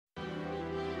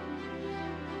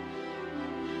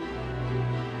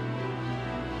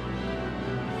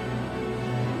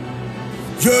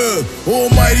Yeah,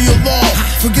 almighty Allah,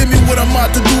 forgive me what I'm about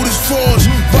to do this frauds.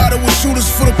 Riding with shooters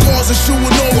for the cause and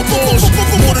shooting no remorse.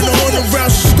 More than 100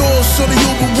 rounds of stores, son of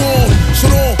you reward.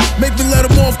 So don't make me let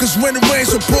them off, cause when it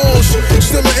rains, so pause.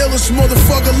 Still the illest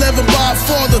motherfucker, living by a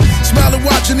father. Smiling,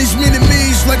 watching these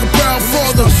mini-me's like a proud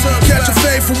father. Catch a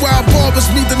fade from wild barbers,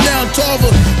 meet the now Tarver.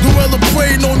 Gorilla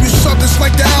praying on you suckers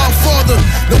like the Our Father.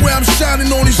 The way I'm shining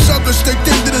on these suckers, they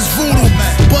think that it's voodoo.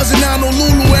 Buzzing out on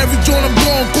Lulu, every joint I'm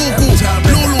going cuckoo.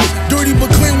 Lulu, dirty but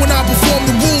clean when I perform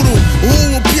the voodoo.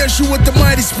 Who will pierce you with the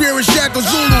mighty spirit, Shaka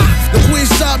Zulu. The queen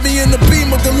stopped me in the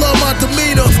beamer, can love my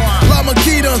demeanor. La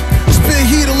Makita, spit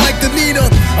heater like the Nina.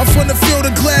 I'm from the field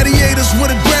of gladiators where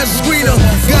the grass is greener.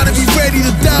 Gotta be ready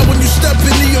to die when you step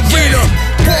in the arena.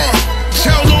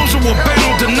 Tell those who are bent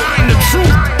on denying the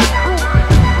truth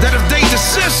that if they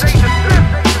desist,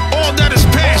 all that is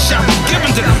past shall be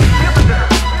given to them.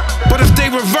 But if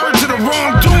they revert to the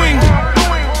wrongdoing,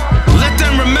 let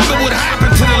them remember what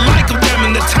happened to the like of them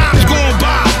in the times gone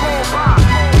by,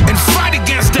 and fight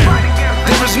against them.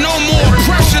 There is no more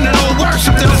oppression and no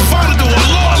worship that is voted to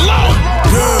Allah alone.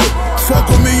 Yeah, fuck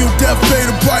with me, you death pay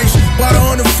the price. By the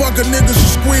 100 fucking niggas who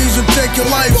squeeze and take your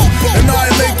life,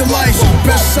 annihilate the lights.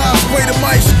 Best side, spray the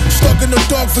mice. Stuck in the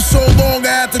dark for so long,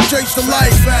 I had to chase the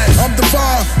light. I'm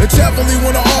divine, it's heavily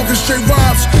when I orchestrate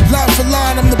rhymes. Line for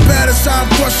line, I'm the baddest, I'm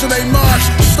crushing they minds.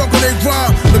 Stuck on they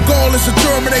grind, the goal is to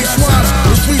terminate swines.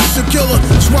 The streets is a killer,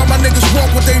 that's why my niggas walk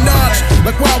with they knives.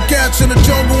 Like wildcats in the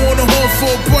jungle on the hunt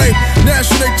for a prey.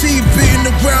 Gnashing their teeth, beating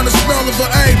the ground, the smell of an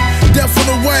ape. Death on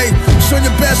the way, so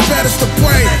your best bet is to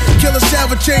pray. Killers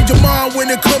have a change of mind when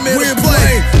they come in and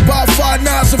play. About 5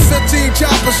 9s and 15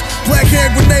 choppers. Black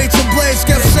hand grenades and blades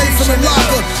kept safe in the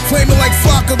locker. Flaming like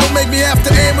Flocka, don't make me have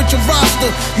to aim at your roster.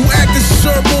 You actors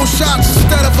deserve more shots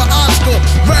instead of an Oscar.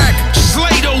 Rack.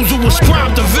 Slay those who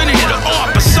ascribe to Vinnie the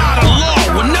art beside the law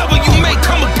whenever you may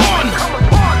come upon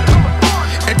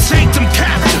them, and take them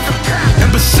captive and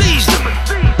besiege them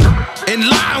and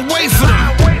lie in wait for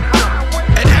them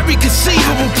at every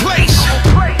conceivable place.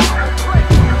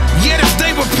 Yet if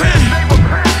they repent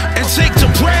and take to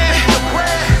prayer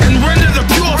and render the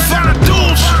purified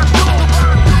dues,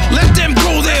 let them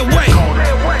go their way.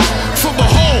 For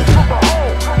behold,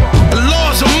 the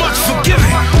laws are much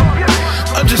forgiving,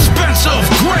 a dispenser of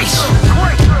grace.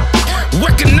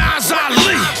 Recognize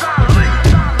Ali.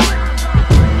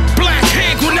 Black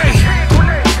hand grenade.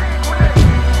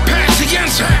 Pass the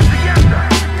answer.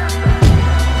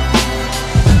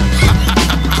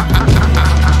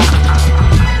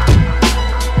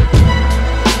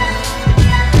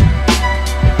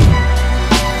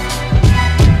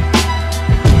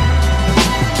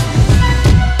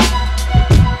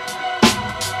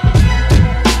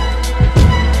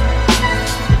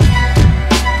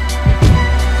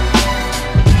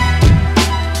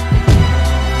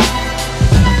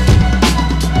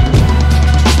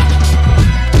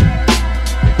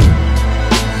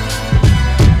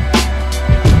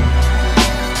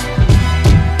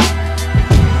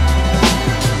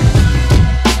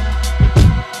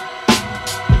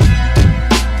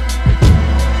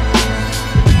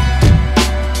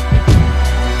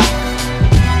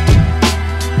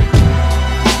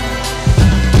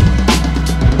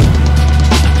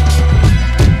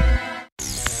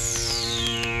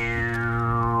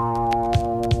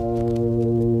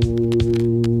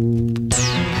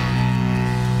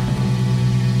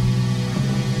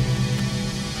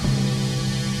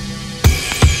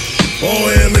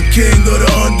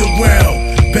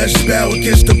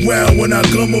 Against the ground when I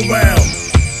come around.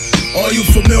 Are you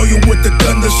familiar with the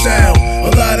thunder sound?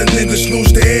 A lot of niggas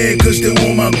lose their head cause they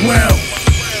want my ground.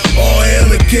 All hail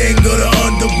the king of the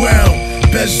underground.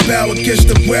 Best bow against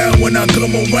the ground when I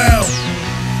come around.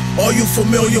 Are you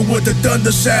familiar with the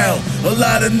thunder sound? A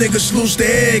lot of niggas lose their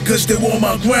head cause they want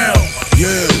my ground.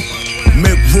 Yeah,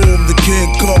 make room, the king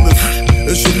coming.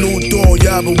 It's a new dawn,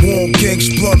 y'all been warm, kings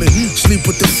plumbing. Sleep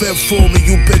with the fed for me,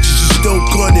 you bitches are still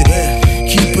gunning.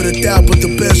 Keep it 1,000, but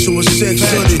the best so it's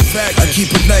 600. I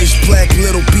keep a nice black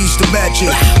little piece to match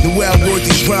it. The way I work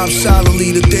these rhymes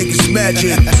solidly, the thing is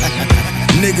magic.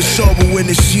 Niggas sober when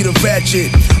they see the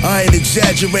ratchet. I ain't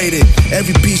exaggerating,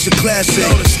 every piece a classic.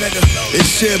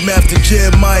 It's him after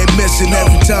Jim, I ain't missing.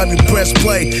 Every time you press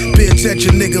play, pay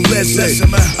attention, nigga, listen.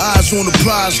 Eyes on the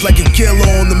prize like a killer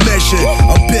on the mission.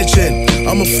 I'm bitching,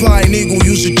 I'm a flying eagle,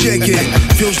 use a chicken.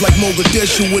 Feels like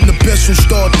Mogadishu when the pistol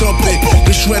start thumping.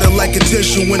 Get shredded like a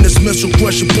tissue when this missile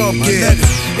crush a pumpkin.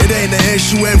 It ain't an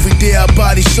issue, every day I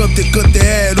body something. Cut the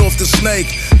head off the snake,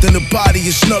 then the body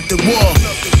is nothing. War.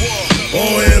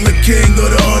 All hail the king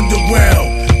of the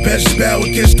underground. Best bow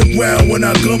against the ground when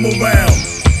I come around.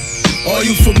 Are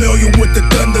you familiar with the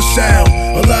thunder sound?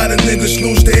 A lot of niggas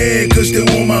lose their head cause they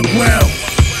want my ground.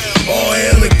 All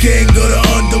hail the king of the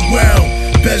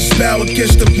underground. Best bow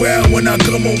against the ground when I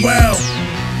come around.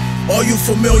 Are you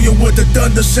familiar with the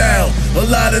thunder sound? A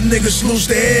lot of niggas lose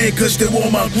their head cause they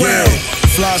want my ground.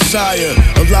 Fly sire,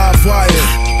 a live wire.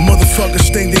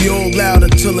 Motherfuckers think they all loud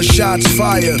until the shots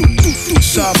fire.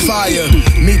 Saw fire,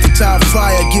 meet the top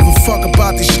fire. Give a fuck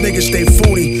about these niggas, they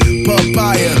 40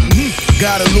 papaya.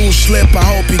 Got a loose slip, I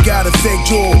hope you got a fake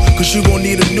jaw, cause you gon'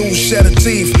 need a new set of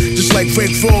teeth, just like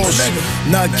fake Frost.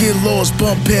 Now get lost,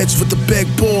 bump heads with the big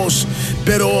balls.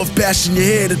 Better off bashing your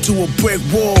head into a brick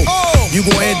wall. You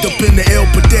gon' end up in the ill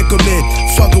predicament,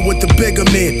 fucking with the bigger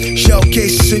men, shell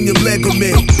cases in your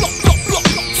ligament.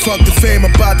 Fuck the fame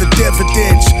about the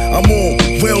dividends. I'm on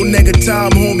real nigga time,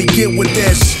 homie, get with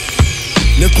this.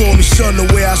 They call me son the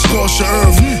way I scorch the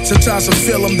earth. Sometimes I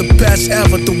feel I'm the best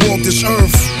ever to walk this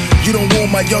earth. You don't want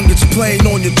my youngins playing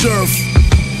on your turf.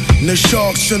 And the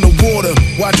sharks in the water,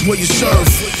 watch where you surf.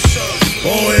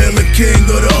 Oh, hail the king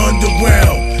of the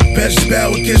underground. Best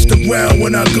bow against the ground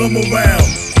when I come around.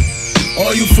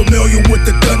 Are you familiar with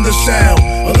the thunder sound?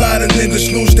 A lot of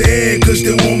niggas lose their head cause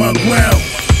they want my ground.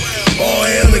 Oh,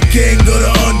 hail the king of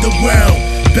the underground.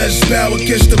 Best bow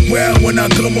against the ground when I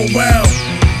come around.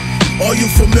 Are you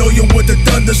familiar with the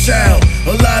thunder sound?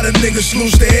 A lot of niggas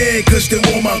lose their head cause they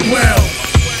want my ground.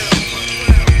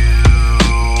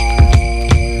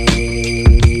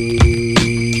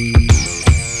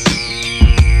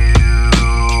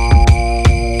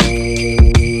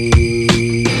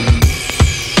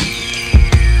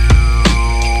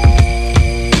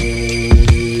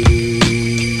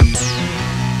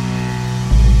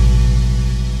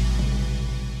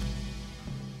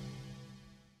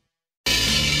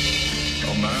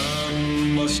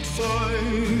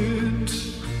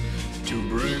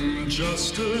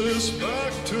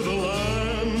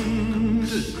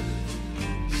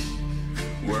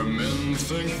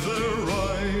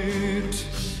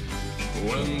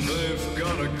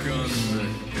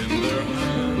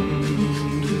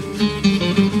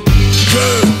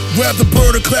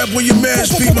 Where your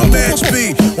mans be, my mans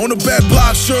be. On the back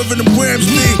block, serving them grams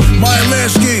me. My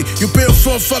Lansky, you pay a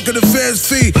front fucking advance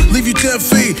fee. Leave you 10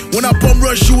 feet. When I bum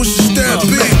rush, you was a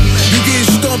stampede. You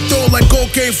getting stumped though like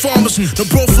cocaine farmers. The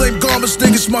bro flame garments,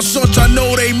 niggas, my sons, I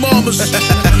know they mamas.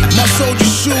 My soldiers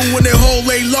shoot when they hold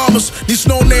they llamas. These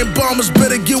no-name bombers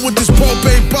better get with this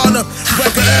propane partner.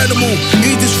 Like an animal,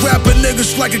 eat this rapper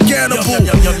niggas like a cannibal.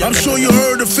 I'm sure you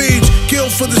heard the feeds. Kill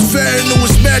for this fentanyl,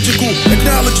 it's magical.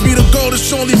 Acknowledge me to go,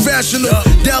 it's only rational.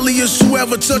 Delius,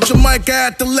 whoever touch a mic,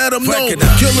 I had to let them know.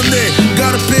 Killing it,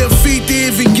 got a pair of feet to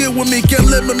even get with me, can't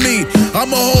limit me.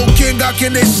 I'm a whole king, how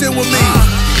can they sit with me?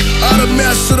 I done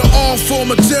master the all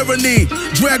form of tyranny.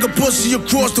 Drag a pussy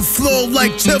across the floor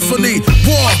like Tiffany.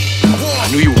 War. I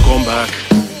knew you would come back.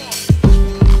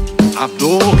 I've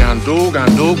dug and dug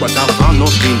and dug, but I've found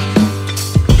nothing.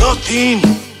 Nothing.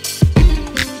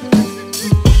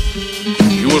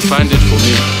 You will find it for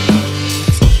me.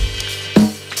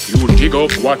 You will dig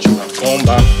up what you have come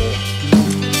back for.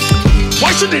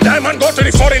 Why should the diamond go to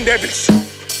the foreign devils?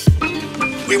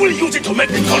 We will use it to make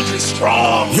the country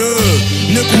strong. Yeah,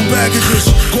 nickel baggages,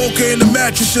 cocaine in the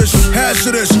mattresses,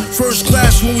 hazardous. First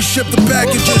class when we ship the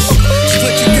packages.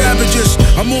 Split your cabbages,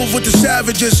 I move with the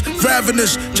savages.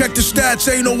 Ravenous, check the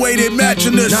stats, ain't no way they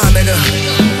matching this. Nah, nigga.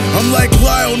 I'm like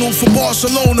Lionel for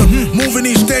Barcelona, moving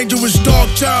these dangerous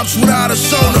dark times without a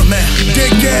sonar.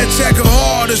 Dickhead attacking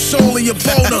hard as only a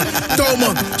boner.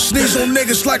 Thoma, sneeze on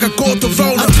niggas like I caught the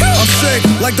Rona. I'm sick,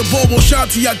 like the Bobo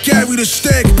Shanti, I carry the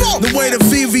stick. The way the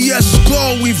VVS is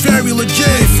glow, we very legit.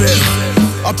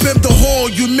 I pimp the whore,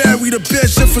 you marry the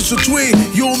bitch. If it's between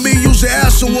you and me, use the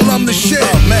asshole while I'm the shit.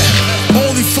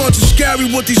 Only fun to scary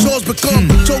what these hoes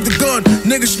become. Choke the gun,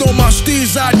 niggas know my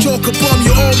steez, I choke a bum,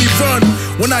 you only run.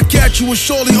 When I catch you, it's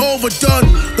surely overdone.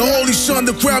 The holy son,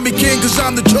 the crown me king, cause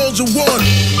I'm the chosen one.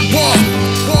 War,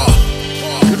 war,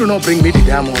 war. You do not bring me the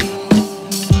diamond,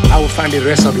 I will find the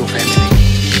rest of your family.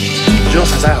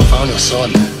 Just as I have found your son.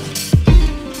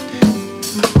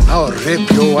 I will rape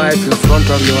your wife in front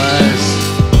of your eyes,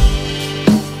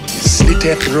 slit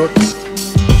her throat,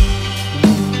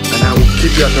 and I will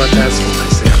keep your daughters for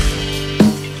myself.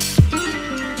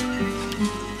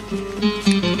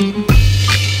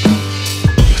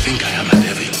 You think I am a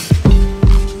devil,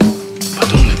 but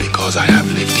only because I have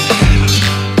lived in hell.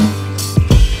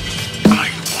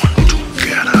 I want to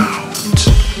get out.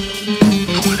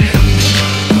 You will help me.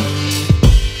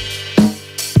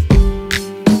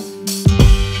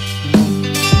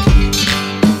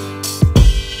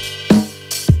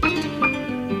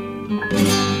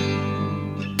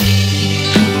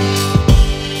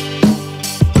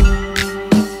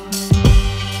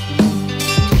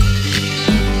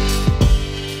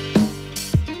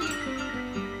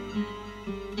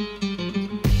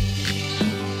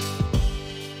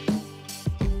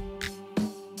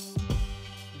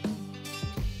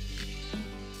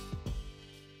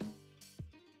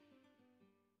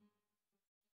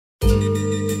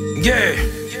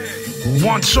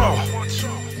 Once all.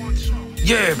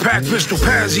 Yeah, pack pistol,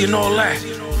 Pazzy and all that.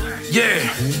 Yeah.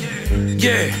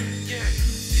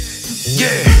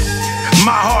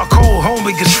 My heart cold,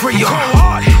 homie gets free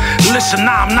on. Listen,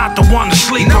 now I'm not the one to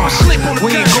sleep on.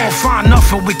 We ain't gon' find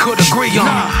nothing we could agree on.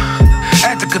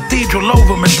 At the cathedral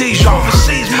over Medijon,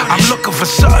 I'm looking for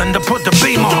something to put the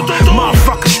beam on.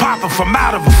 Motherfuckers popping from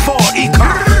out of a 4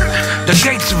 econ. The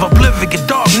gates of oblivion,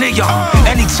 dark neon.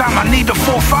 Anytime I need a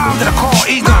 4-5 that I call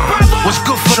Egon. What's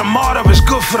good for the martyr is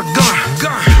good for the gun.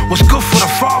 What's good for the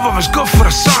father is good for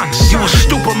the son. You a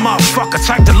stupid motherfucker,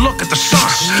 type to look at the sun.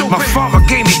 My father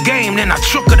gave me game, then I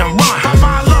took it and run.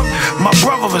 My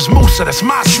brother is Musa, that's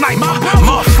my sniper.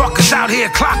 Motherfuckers out here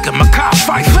clocking, Makai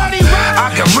Pfeiffer. I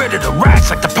get rid of the rats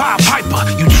like the Pied Piper.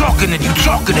 You talking and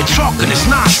talking, it's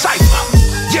non-cypher.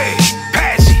 Yeah,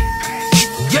 Pazzy.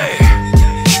 Yeah.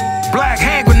 Black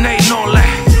hand grenade and all that.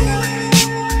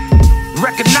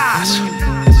 Recognize.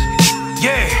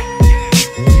 Yeah.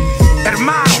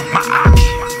 Hermano, my Aki.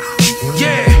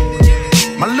 Yeah.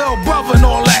 My little brother and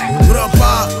all that. What up,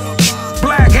 Pop?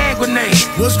 Black hand grenade.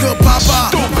 What's good, Papa?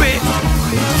 Stupid.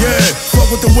 Yeah, fuck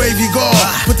with the wavy guard.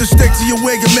 Put the stick to your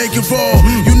wig and make it raw.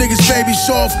 You niggas baby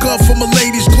soft cut from a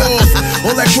lady's cloth.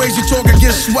 All that crazy talk, I get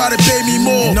swatted, pay me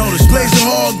more. Blazing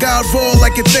hard, God roll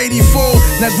like it's 84.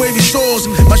 Not wavy swords,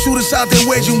 my shooters out there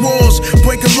waging wars.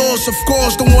 Breaking laws, of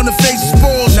course, don't wanna face his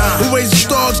balls. We raising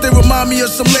stars, they remind me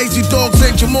of some lazy dogs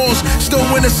and Jamals. Still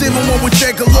winners even when we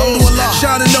take a loss.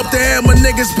 Shining up the hammer,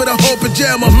 niggas put a whole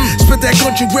pajama. Spit that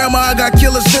country grammar, I got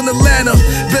killers in Atlanta.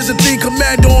 Byzantine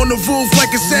commando on the roof like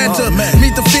a Santa.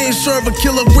 Meet the fiend, serve a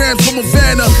kilograms from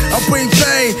Havana. I bring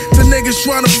pain to niggas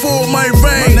trying to fool my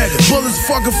rain. Bullets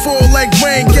fucking fall like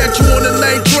rain, catch you on the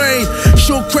night train.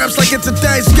 Shoot craps like it's a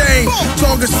dice game.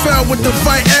 Targets fell with the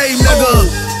right aim, nigga.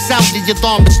 Sound the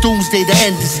alarm, it's doomsday, the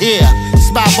end is here.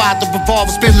 Smile wide, the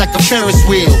revolver spin like a Ferris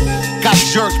wheel. Got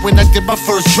jerked when I did my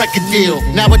first record deal.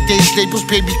 Nowadays labels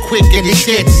pay me quick and they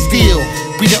scared to steal.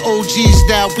 We the OGs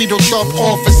now, we don't thump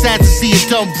off. It's sad to see a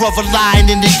dumb brother lying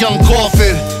in the young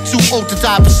coffin. Too old to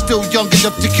die but still young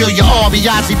enough to kill your army.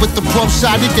 Ozzy with the pro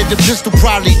shot, it did the pistol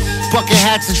probably. Bucket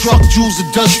hats and truck jewels and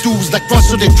dust dudes. Like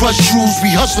Russell, they crush crews.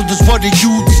 We hustle this what they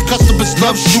use. These customers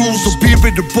love shoes. So beer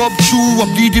in the bump too.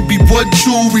 I'm needed be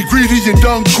 1-2. We greedy and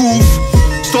done goof.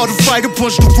 Started a fight and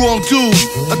punched the wrong dude.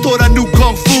 I thought I knew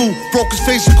Kung Fu. Broke his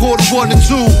face in quarter 1 and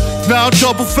 2. Now I'm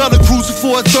double fella cruising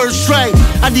for a 3rd strike.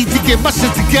 I need to get my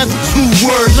shit together,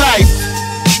 2-word life.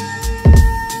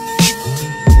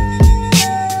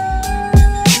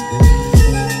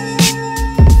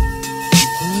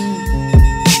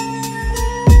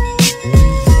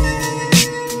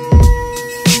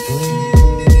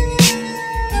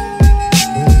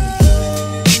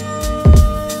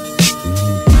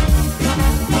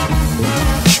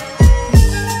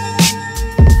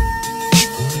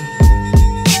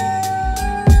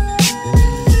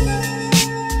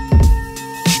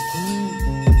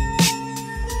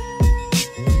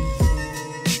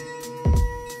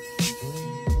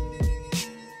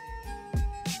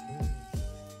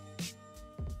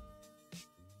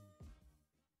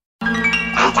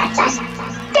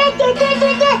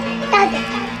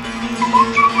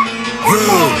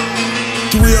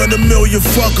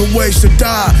 Fucking ways to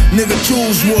die, nigga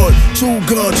choose one. 2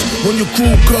 guns, when your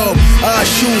crew come, I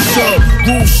shoot some,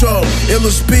 goose up.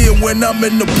 Illest being when I'm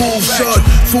in the booth, son.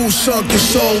 Fool sunk, your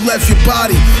soul left your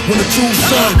body. When the true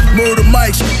son, murder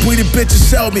mics. Bleeding bitches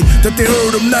tell me that they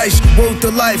heard them nice. Worth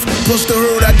the life, plus the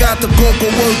herd, I got the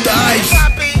cocoa worth the ice.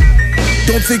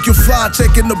 Don't think you fly,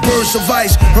 taking the burst of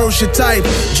ice. Heard your type,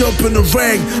 jump in the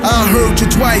ring. I heard you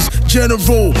twice,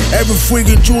 general. Every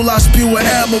friggin' jewel I spew an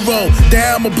ammo. The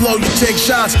hammer blow, you take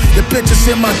shots. The bitches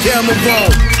in my camera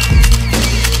roll.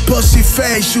 Pussy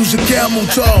face, use a camel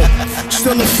toe.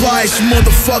 Still a fly, some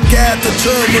motherfucker at the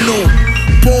terminal.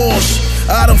 Boss,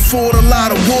 I done fought a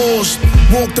lot of wars.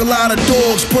 Walked a lot of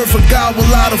dogs, perfect guy with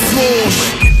a lot of flaws.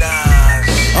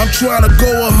 I'm trying to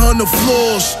go 100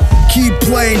 floors. Keep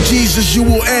playing Jesus, you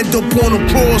will end up on the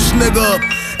cross, nigga.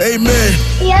 Amen.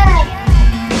 Yeah.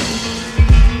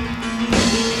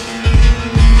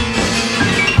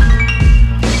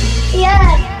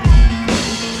 Yeah.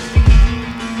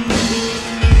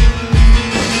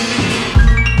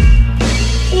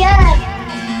 Yeah.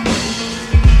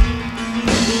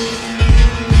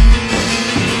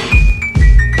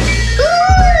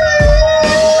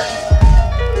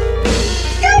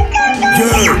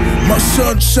 My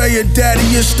son saying daddy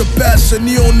is the best and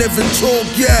he don't even talk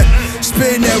yet.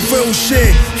 Spitting that real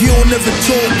shit, he don't even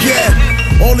talk yet.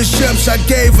 All the gems I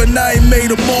gave and I ain't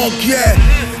made a mark yet.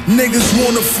 Niggas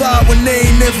wanna fly when they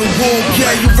ain't never walk.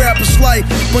 Yeah, you rappers like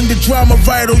bring the drama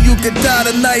right or you could die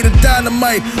tonight or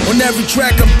dynamite. On every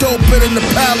track I'm doper than the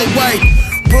pile of white.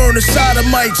 Burn the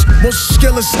sodomites, most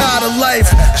skill is high to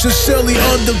life. Sincerely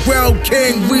underground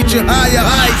king, reaching higher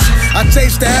heights. I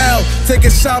taste the hell, take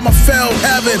inside my fell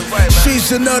heaven.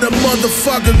 Season of the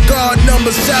motherfucker, God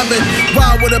number 7.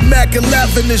 Ride with a Mac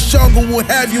 11, this jungle will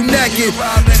have you naked.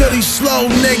 To these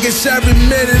slow niggas, every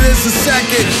minute is a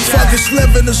second. Fuckers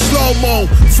living in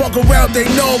slow-mo, fuck around they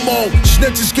no more.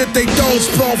 Snitches get they doors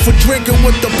blown for drinking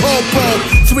with the popo.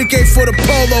 3K for the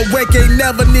polo, Wake ain't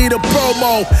never need a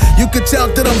promo. You can tell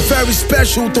that I'm very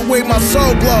special the way my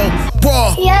soul glow.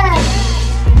 Whoa. Yeah.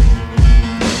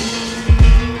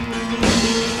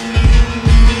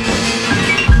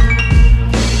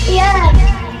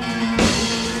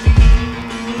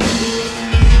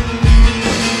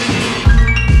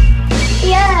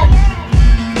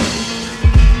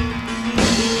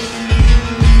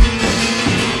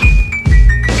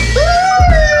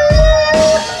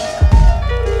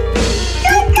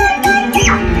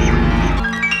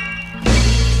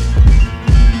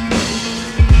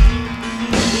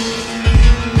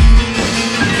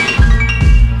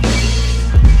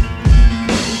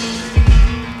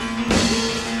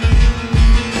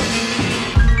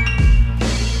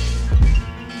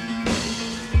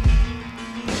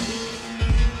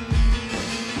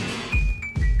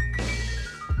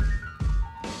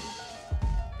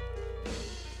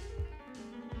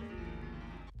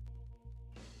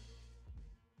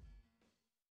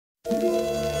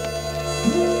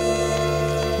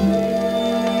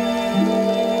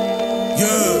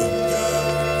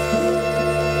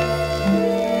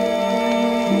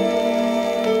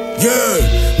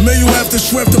 May you have the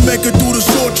strength to make it through the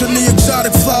torture. The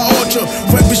exotic fly archer,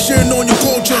 rap is sharing on your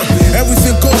culture.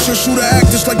 Everything kosher, shooter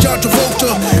actors like John Travolta.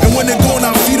 And when they're gone,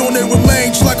 I feed on their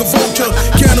remains like a vulture.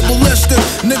 Cannibalistic,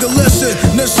 nigga listen,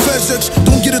 this physics.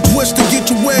 Don't get it twisted, get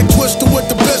your wig twisted with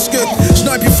the biscuit.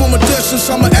 Snipe you from a distance,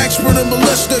 I'm an expert in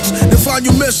ballistics. They find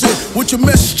you missing, with your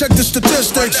message, check the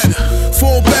statistics.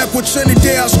 Fall backwards any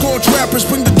day, I score trappers.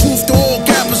 Bring the truth to all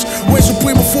gappers. Way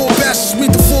supreme before bastards, meet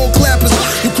the four clappers.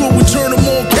 Your crew, we turn them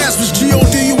all Caspers.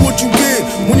 G.O.D. you what you get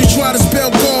when you try to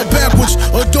spell God backwards.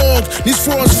 A dog, these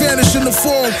frauds vanish in the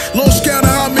fog. Lost count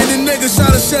of how many niggas I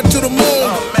done sent to the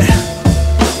morgue.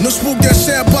 No spook that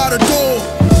sat by the door.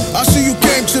 I see you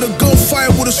came to the gunfight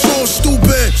with a sword,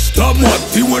 stupid. Estamos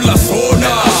activos en la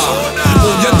zona,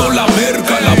 oyendo la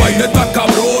merca, la vaina está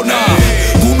cabrona.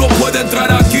 Tú no puedes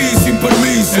entrar aquí sin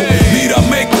permiso. Mira,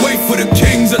 make way for the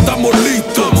kings, estamos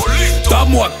listos.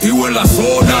 Estamos activos en la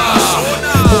zona,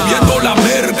 moviendo la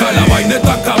merca, la vaina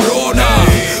está cabrona.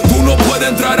 Tú no puedes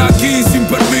entrar aquí sin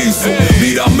permiso.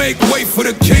 Mira, make way for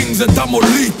the kings, estamos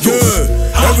listos.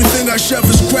 Everything I chef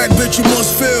is crack, bitch, you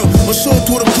must feel. Assault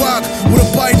with a block, with a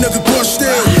bite, nigga, crush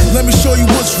steel. Let me show you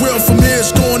what's real, from here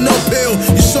it's going uphill.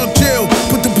 You suck jail,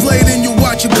 put the blade in you,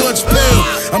 watch your guts spill.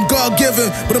 I'm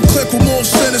God-given, but I'm click with more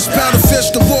sinners. Pound of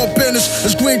fist, the raw business,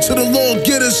 it's green to the Lord,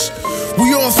 get us.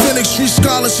 We authentic, street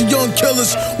scholars and young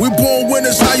killers. We born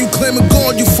winners, how you claiming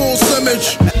God, you false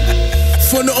image.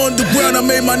 From the underground, I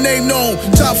made my name known.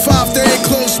 Top 5, they ain't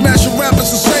close, smashing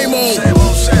rappers the same old.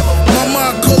 My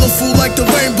mind colorful like the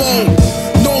rainbow.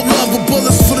 No love but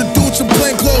bullets for the dudes in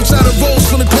plain clothes. Out of rolls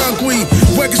from the concrete.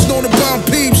 Records known to bomb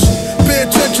peeps. Pay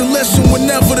attention, listen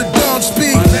whenever the dawn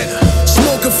speak.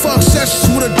 Smoking fuck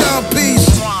sessions with a dime piece.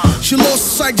 She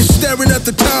lost sight just staring at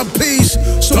the timepiece.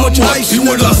 So much ice in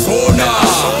la zona,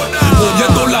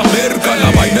 oyendo la merca,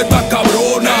 la vaina está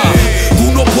cabrona.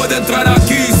 Tú no puedes entrar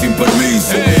aquí sin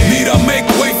permiso. Mira, make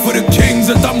way for the kings,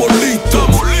 estamos listos.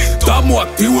 Estamos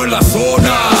activos en la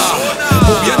zona,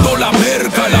 moviendo la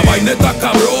merca, la vaina está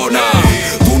cabrona.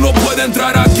 Tú no puedes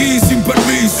entrar aquí sin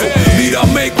permiso. Mira,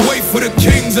 make way for the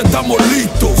kings, estamos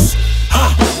listos.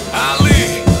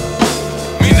 Ali,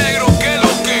 mi negro, ¿qué lo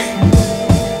que?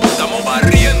 Estamos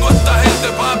barriendo a esta gente,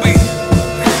 papi.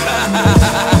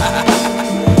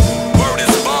 Word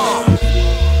is bomb.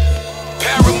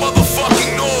 Paranoize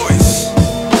motherfucking noise.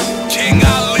 King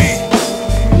Ali.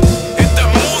 Esta es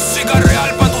música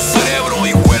real pa' tu cerebro,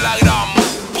 hijo de la gran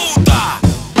puta.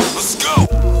 Let's go.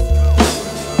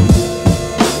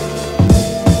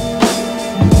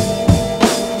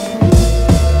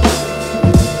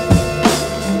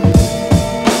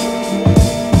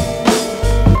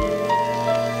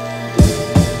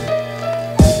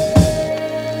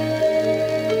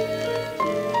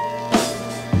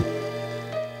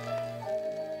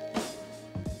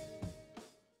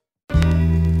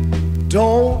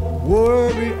 Don't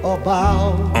worry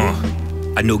about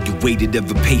I know you waited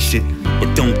ever patient,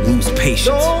 but don't lose patience.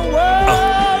 Don't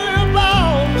worry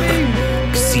about me.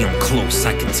 close,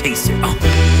 I can taste it.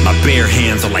 My bare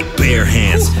hands are like bare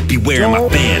hands. Beware my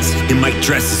fans. They might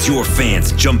dress as your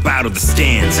fans. Jump out of the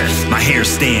stands. My hair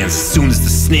stands as soon as the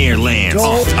snare lands.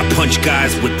 I punch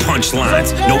guys with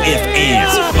punchlines. No ifs,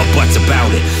 ands, or buts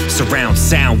about it. Surround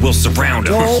sound will surround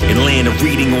them. And land a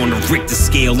reading on the Richter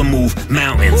scale to move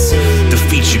mountains. The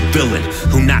featured villain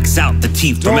who knocks out the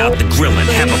teeth from out the grilling.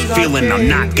 Have a feeling I'll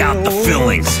knock out the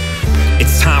fillings.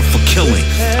 It's time for killing.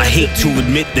 I hate to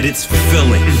admit that it's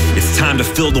fulfilling. It's time to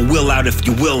fill the will out if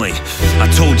you're willing. I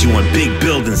told you on big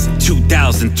buildings in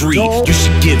 2003, you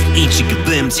should give each of your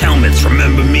limbs helmets.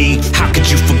 Remember me? How could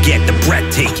you forget the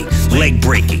breathtaking, leg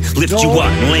breaking, lift you up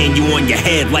and land you on your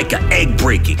head like an egg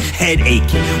breaking, head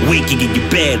aching, waking in your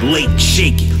bed late and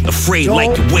shaking, afraid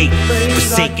like you wait,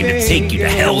 forsaken to take you to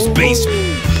hell's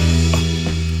basement.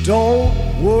 Don't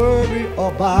worry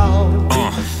about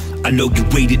I know you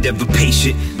waited ever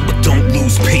patient, but don't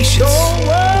lose patience. Don't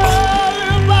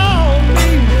worry about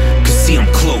me. Cause see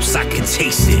I'm close, I can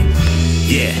taste it.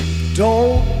 Yeah.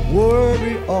 Don't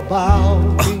worry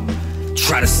about me.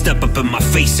 Try to step up in my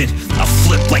face and I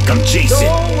flip like I'm Jason.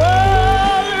 Don't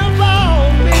worry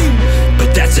about me.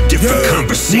 But that's a different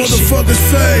conversation. Motherfuckers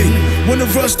fade when the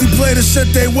rusty blade is set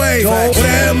their way. With a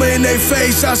hammer in their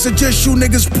face, I suggest you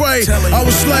niggas pray. I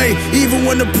was slay, even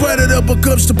when the predator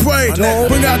becomes the prey.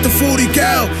 Bring out the 40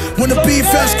 cal when the beef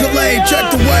escalate. Check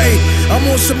the way, I'm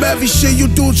on some heavy shit you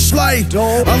dudes slay.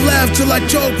 I laugh till I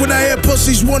choke when I hear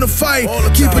pussies wanna fight.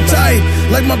 Keep it tight,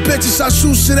 like my bitches, I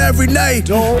shoot shit every night.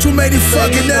 Too many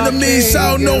fucking enemies,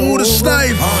 I don't know who to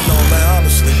snipe. I don't know, man,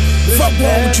 honestly. Fuck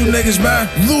wrong with you niggas, man.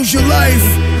 Lose your life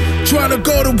trying to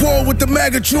go to war with the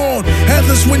Megatron.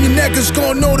 Headless when your neck is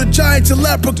gone, know the giants and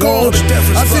leprechauns.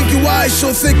 I think you eyes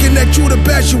so thinking that you the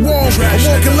best you want. I'm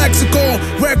walking lexicon,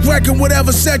 wrecking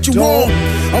whatever set you on.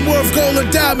 I'm worth gold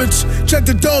and diamonds, check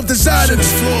the dope designers.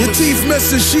 Your teeth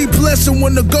missing, sheep listen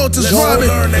when the goat is rhyming.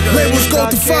 Labels go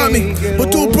to find me,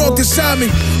 but dude broke inside me.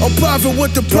 A prophet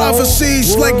with the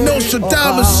prophecies like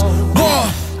Nostradamus.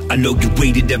 I know you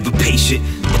waited ever patient,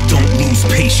 but don't lose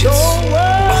patience. Don't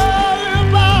worry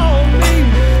about me.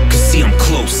 Cause see I'm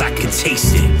close, I can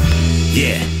taste it.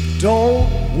 Yeah.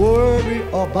 Don't worry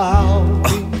about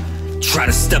me. Try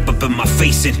to step up in my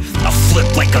face and I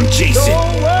flip like I'm Jason.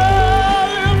 Don't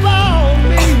worry about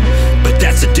me. But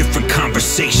that's a different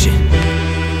conversation.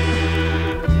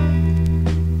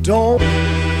 Don't.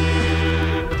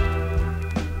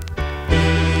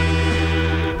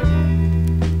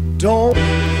 Don't.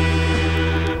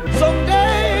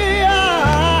 Someday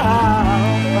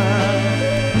I'll find.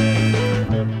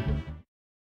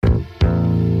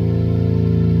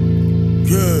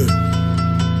 Yeah.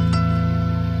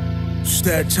 It's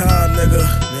that time, nigga.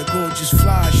 That gorgeous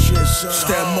fly shit, son. It's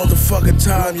that motherfucking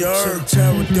time, you heard?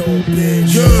 Terror dope,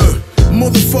 bitch. Yeah.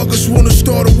 Motherfuckers wanna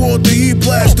start a war, the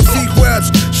E-blast, defeat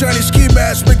raps. Shiny ski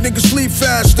masks make niggas sleep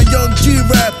fast. The young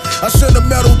G-rap, I send a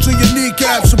medal to your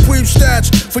kneecap. Supreme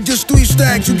stats, for just 3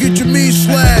 stacks, you get your meat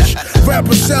slashed.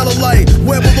 Rapper satellite,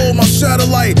 web below my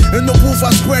satellite. In the booth,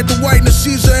 I spread the white in the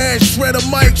Caesar hand, shred of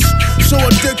mics. So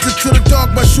addicted to the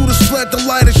dark, my shooter sled the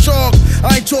light of shark.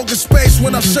 I ain't talking space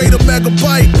when I say the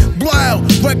megabyte. Blow,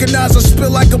 recognize I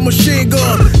spit like a machine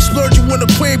gun. Splurge you when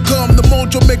the cream come, the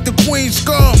mojo make the queen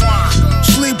scum.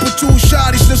 Sleep with 2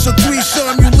 shotties, since a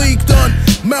threesome, you leaked done.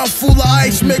 Mouth full of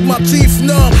ice, make my teeth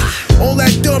numb. All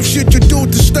that dumb shit you do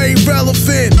to stay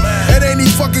relevant. At any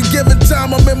fucking given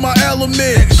time, I'm in my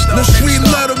element. The sweet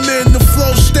letterman, the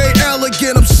flow stay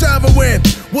elegant. I'm severing.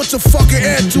 What's a fucking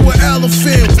end to an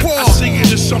elephant? I see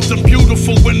it as something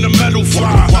beautiful when the metal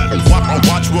fly.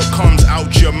 Watch what comes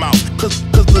out your mouth. Cause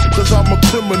I'm a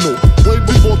criminal. Way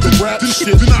before the rap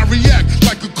shit. Then I react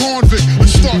like a convict and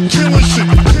start killing shit.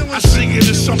 I see it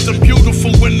as something beautiful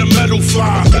when the metal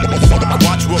fly.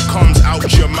 Watch what comes out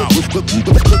your mouth.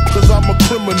 Cause I'm a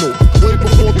criminal. Way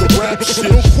before the rap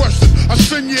shit. No question, I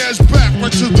send your ass back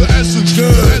right to the essence.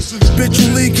 Bitch,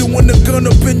 you leaking when the gun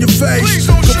up in your face.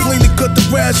 Completely cut the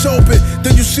grass open,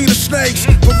 then you see the snakes.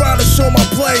 Piranhas on my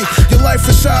plate, your life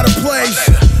is out of place.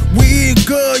 We eat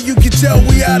good, you can tell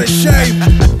we out of shape.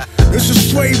 It's a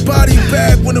straight body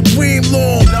bag when the cream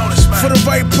long. For the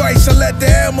right price, I let the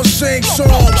hammer sing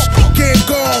songs. King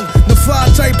Kong, the fly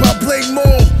type, I blink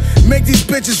more. Make these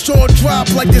bitches jaw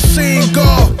drop like the scene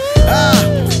guard.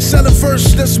 Selling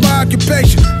verses, that's my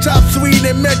occupation. Top 3,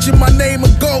 they mention my name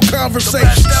and gold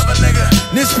conversations.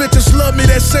 These bitches love me,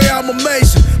 they say I'm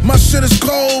amazing. My shit is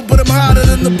cold, but I'm hotter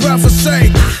than the breath of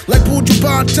Satan. Like Buju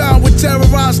Banton, we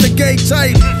terrorize the gate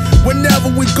tight. Whenever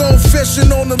we go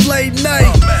fishing on the late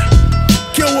night.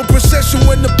 Kill with precision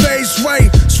when the bass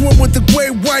right. swim with the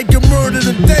great white, get murdered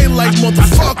in daylight,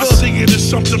 motherfucker. I see it as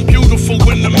something beautiful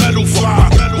when the metal fly.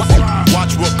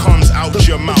 Watch what comes out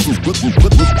your mouth.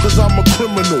 Cause I'm a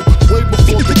criminal, way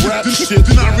before the rap shit.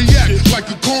 Then I react like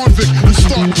a convict and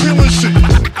start killing shit.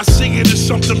 I see it as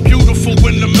something beautiful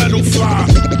when the metal fly.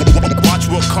 Watch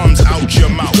what comes out your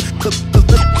mouth.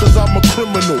 Cause I'm a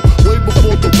criminal, way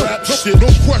before the rap shit. No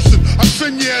question, I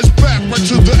send your ass back right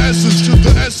to the essence, to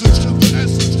the essence, to the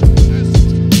essence, to the essence.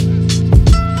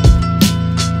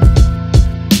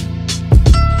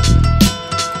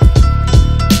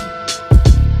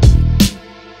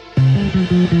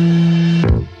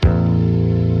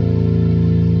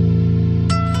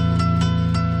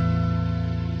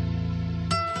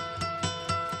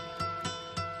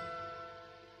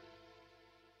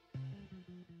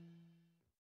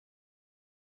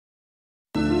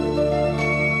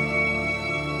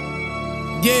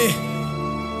 Yeah.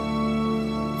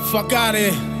 Fuck out of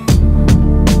here.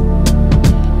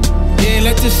 Yeah,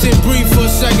 let this shit breathe for a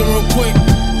second real quick.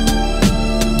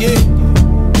 Yeah.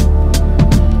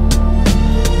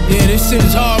 Yeah, this shit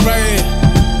is hard right here.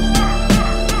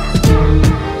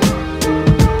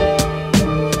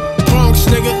 Bronx,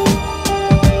 nigga.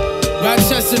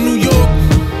 Rochester, New York.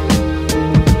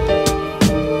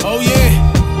 Oh yeah.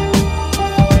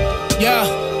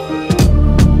 Yeah.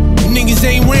 Niggas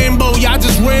ain't Rambo, y'all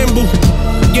just ramble.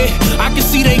 Yeah, I can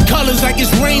see they colors like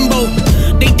it's rainbow.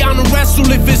 They down to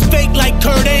wrestle if it's fake like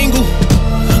Kurt Angle.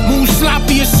 Move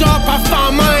sloppy or sharp, I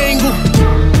find my angle.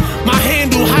 My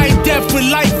handle, high def with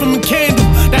light from a candle.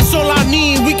 That's all I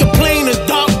need, we can play in the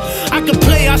dark. I can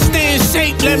play, I stay in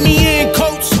shape, let me in,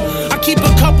 coach. I keep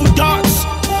a couple darts,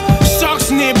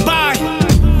 sharks nearby.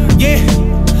 Yeah,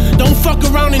 don't fuck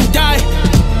around and die.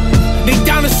 They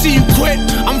down to see you quit,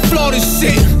 I'm flawed as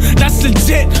shit. That's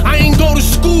legit, I ain't go to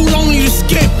school, only to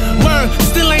skip. Word,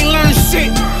 still ain't learned shit.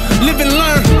 Live and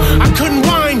learn, I couldn't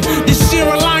whine. This year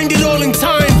aligned it all in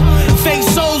time. Fake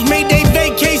souls made they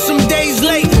vacate some days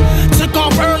late. Took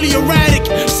off early, erratic,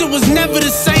 shit was never the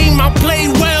same. I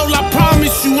played well, I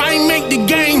promise you, I ain't make the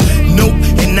game. Nope,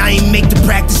 and I ain't make the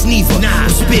practice neither. I'm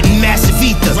spitting massive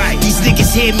ether. These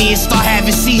niggas hear me and start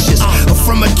having seizures. I'm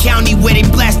from a county where they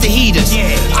blast the heaters.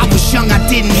 I was young, I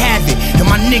didn't have it, and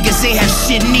my niggas ain't have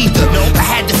shit neither. I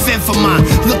had to fend for mine,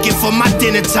 looking for my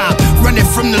dinner time. Running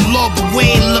from the law, but we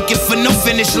ain't looking for no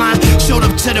finish line. Showed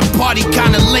up to the party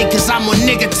kinda late, cause I'm on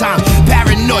nigga time.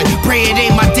 Paranoid, pray it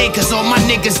ain't my day, cause all my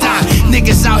niggas die.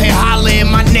 Niggas out here hollering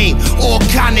my name, all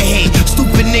kinda hate.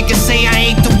 Stupid niggas say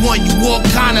I ain't the one, you all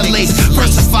kinda late.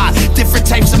 Versified, different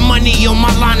types of money on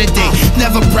my line of day.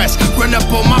 Never press, run up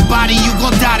on my body, you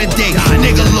gon' die today.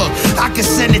 Nigga look, I can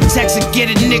send a text and get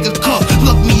a nigga cooked.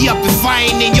 Look me up, if I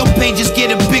ain't in your page, just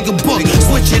get a bigger book.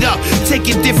 Switch it up,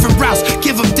 taking different routes,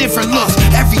 give them different looks.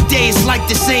 Every day it's like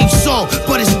the same song,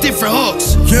 but it's different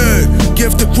hooks. Yeah,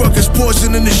 gift the crook is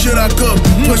poison in the shit I cook.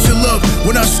 Plus your look,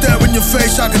 when I stare in your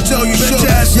face, I can tell you shook.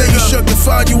 Yeah, you shook to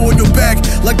find you on your back,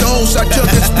 like the host I took.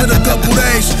 It's been a couple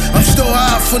days, I'm still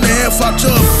high from the half I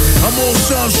took. I'm on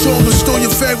some stronger, still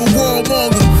your favorite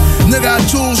warmonger. Nigga, I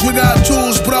tools, we got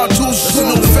tools, but our tools is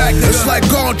no fact. It's like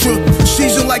Contra,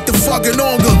 season like the fucking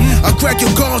hunger. I crack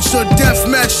your concert, death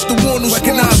match, the one who's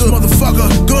sponsor. Motherfucker,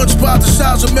 guns by the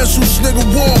size of missiles, nigga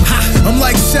walk. I'm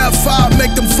like Sapphire,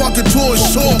 make them fucking toys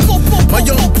talk. My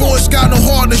young boys got no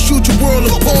heart to shoot your world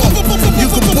apart.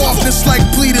 You can bark, it's like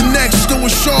bleeding neck, still a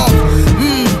shark.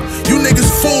 You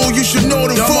niggas fool, you should know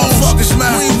the rules.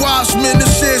 Greenwash, man,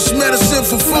 this is medicine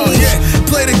for fools.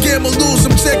 Play the game or lose,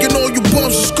 I'm taking all you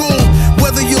bums to school.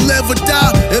 Whether you'll ever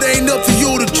die, it ain't up to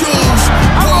you to choose.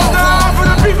 I'm die for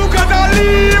the people cause I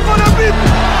live for the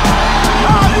people.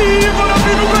 I live for the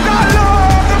people cause I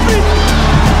love the people.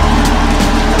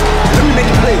 Let me make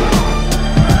it plain.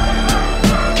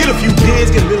 Get a few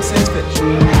pigs, get a little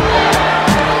satisfaction.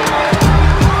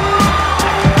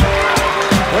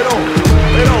 Wait on,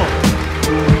 wait on.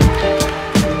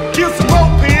 Kill some more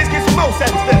pigs, get some more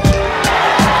satisfaction.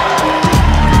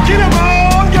 Get them all.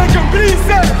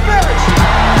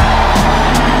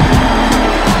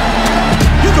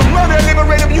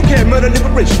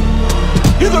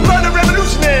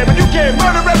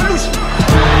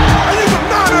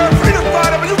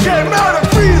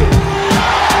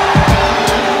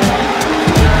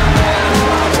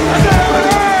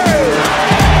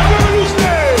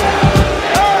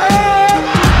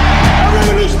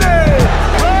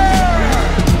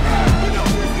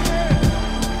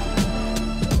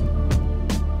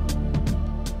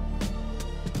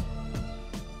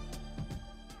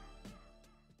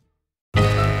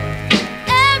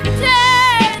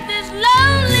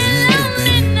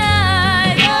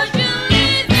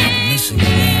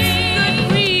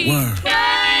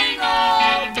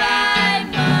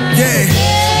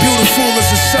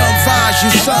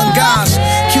 you son guys.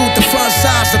 Cute the front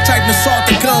size, the type that's hard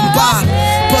to come by.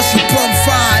 Pussy plum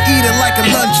fried, eat it like a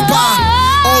lunch bar.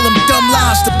 All them dumb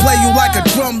lies to play you like a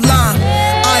drum line.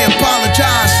 I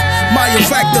apologize, my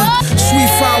erector.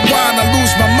 Sweet fine wine, I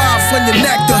lose my mind from your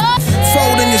nectar.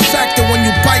 Fold in your sector when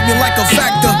you bite me like a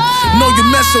vector. Know you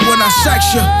messing when I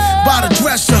sex you by the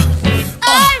dresser.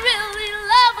 I really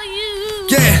love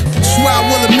you. Yeah, Swab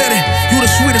will admit it. You the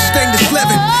sweetest thing that's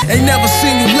living. Ain't never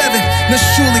seen you living. This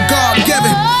truly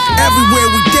God-given. Everywhere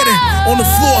we did it, on the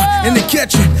floor, in the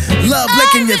kitchen. Love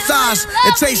licking your thighs,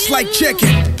 it tastes like chicken.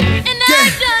 Yeah.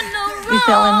 We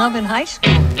fell in love in high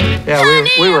school. Yeah,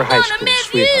 we were high school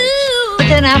sweethearts. But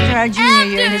then after our junior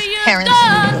year, his parents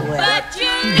moved away.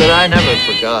 But I never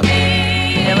forgot.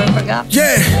 You never forgot?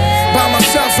 Yeah, by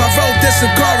myself I wrote this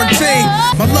in quarantine.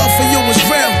 My love for you is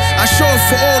real, I show it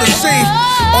for all to see.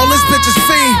 All this bitches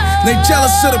fiend, they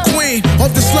jealous of the queen.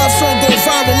 Hope this love song go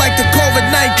viral like the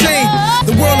COVID-19.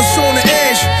 The world is on the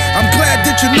edge, I'm glad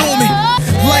that you knew me.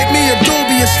 Like me or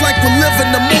Doobie, it's like we're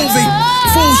living the movie.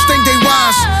 Fools think they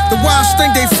wise, the wise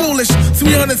think they foolish.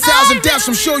 300,000 deaths,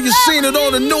 I'm sure you've seen it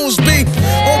on the news, B.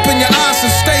 Open your eyes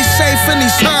and stay safe in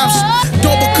these times.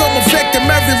 Don't become a victim,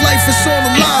 every life is on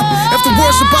the line. If the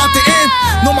world's about to end,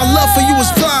 know my love for you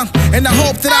is blind. And I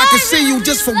hope that I can see you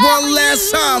just for one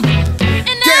last time.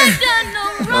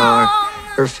 Yeah.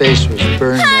 Her face was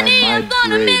burned on my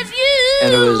grave.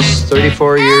 And it was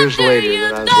 34 years later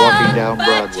that I was walking down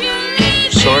Broadway.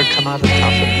 Saw her come out of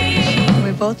Toughen.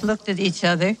 We both looked at each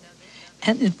other,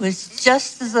 and it was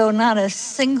just as though not a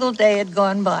single day had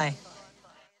gone by.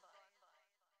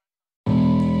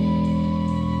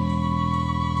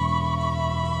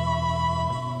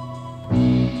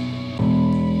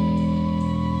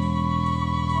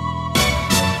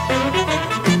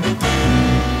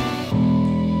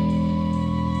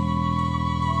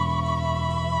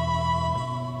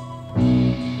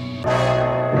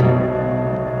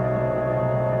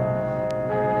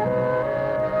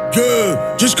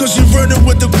 Yeah, just cause you running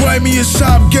with the grimiest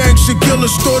top gangster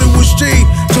killers thought it was G.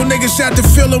 So niggas had to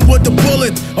fill him with the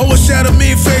bullet. Always had a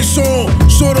mean face on,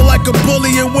 sorta like a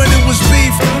bully. And when it was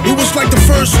beef, it was like the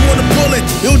first one to pull it.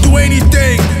 He'll do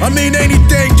anything, I mean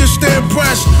anything, just to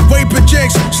impress. Raping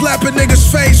chicks, slapping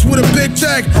niggas' face with a big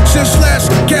tech. Since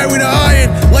last, carry the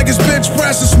iron like his bench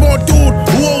press. A small dude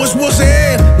who always was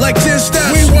ahead, like 10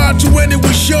 steps. Rewind to when it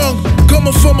was young,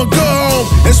 coming from a good home.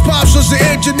 His pops was an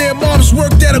engineer, moms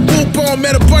worked at a group home.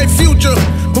 Met a bright future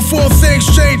before things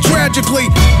changed tragically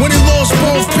when he lost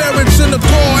both parents in a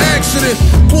car accident.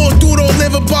 Poor dude all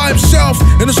living by himself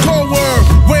in his cold world,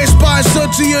 raised by his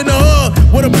auntie in the hood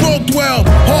with a broke dwell.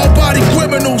 Hard-body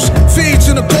criminals, feeds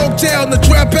in a cocktail in the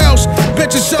trap house,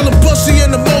 bitches selling pussy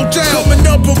in the motel. Coming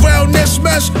up around this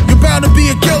mess, you're bound to be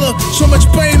a killer. So much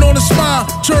pain on his smile,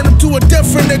 turn him to a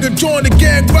different nigga. Join the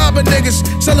gang, robbing niggas,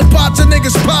 selling pot to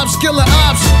niggas, pops, killing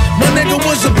ops. My nigga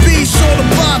was a beast on the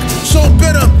block, so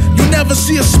bitter, you never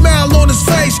see a smile on his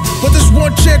face. But this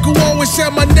one chick who always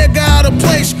had my nigga out of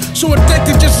place, so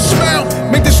addicted just to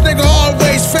smile, make this nigga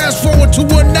always. Fast forward to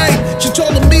one night, she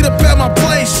told him meet up at my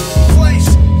place.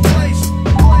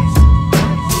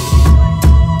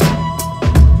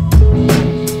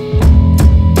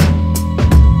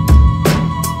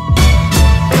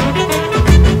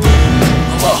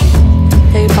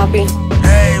 Hey, Poppy.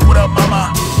 Hey, what up,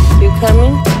 mama? You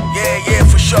coming? Yeah,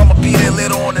 for sure. I'ma be there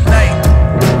later on tonight.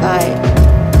 Alright.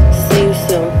 See you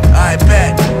soon. I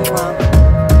bet.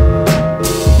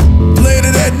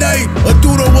 Later that night, a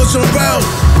dude wasn't around.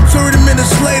 30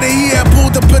 minutes later, he had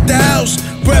pulled up at the house.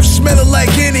 Breath smelling like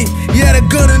Henny. He had a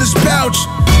gun in his pouch.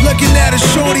 Looking at his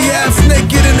shorty half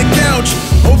naked in the couch.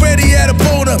 Already had a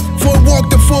boner before he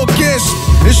walked up for a kiss.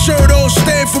 His shirt all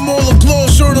stained from all the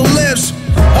gloss on the lips.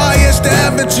 High as the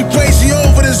heavens, she crazy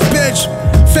over this bitch.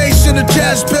 Face in the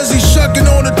chest, busy shucking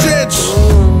on the tits.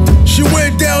 She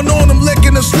went down on him,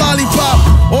 licking his lollipop.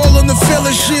 All in the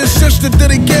feeling, she insisted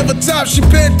that he give her top. She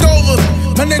bent over,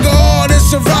 my nigga hard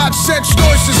as a rock. Sex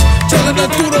noises, telling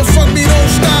her dude don't fuck me,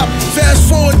 don't stop. Fast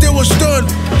forward, they was done.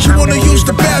 She wanna use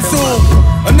the bathroom.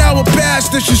 An hour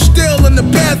passed and she's still in the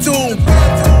bathroom.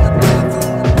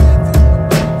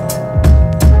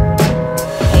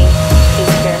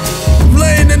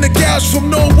 Laying in the couch from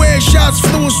nowhere, shots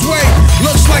flew his way.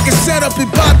 Looks like a setup, he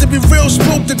about to be real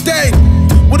spooked today.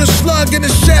 With a slug in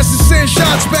his chest and send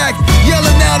shots back.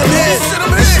 Yelling out of hit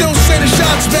and still sending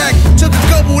shots back. Took a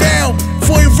couple down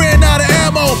before he ran out of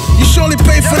ammo. You surely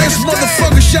pay for this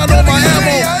motherfucker shot on my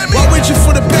ammo. While reaching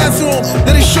for the bathroom,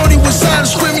 then he showed he was silent,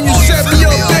 screaming, you set me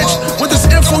up, bitch. With this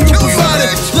info you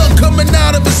provided, blood coming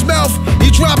out of his mouth.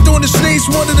 He dropped on his knees,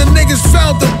 one of the niggas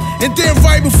found him. And then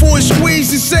right before he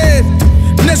squeezed, he said,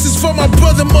 this is for my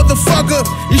brother, motherfucker.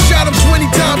 He shot him 20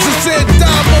 times and said,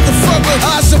 die, motherfucker.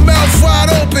 Eyes and mouth wide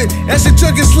open as he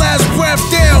took his last breath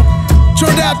down.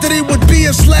 Turned out that he would be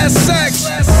his last sex.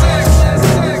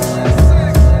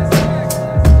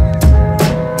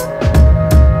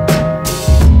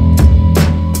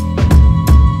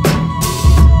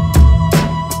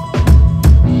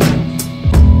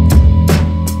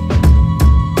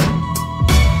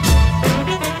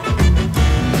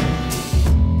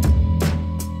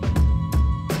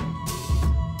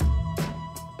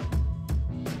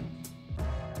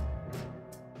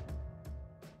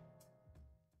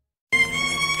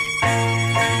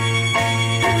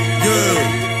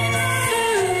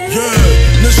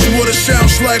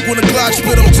 Sounds like when the Glock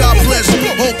spit on topless.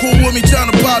 Whole crew with me trying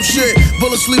to pop shit.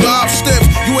 Bullets leave a hop stiff.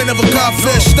 You ain't never cop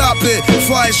fish. Stop it.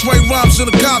 Fly straight rhymes in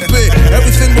the cockpit.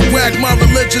 Everything but whack. My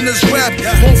religion is rap.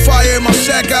 On fire in my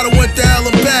sack. I done went to hell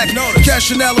and back.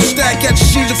 Cash and Allen stack. Catch a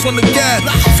season from the gap.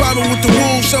 Find me with the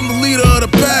rules. I'm the leader of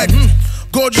the pack.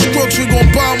 Gorgeous crooks, we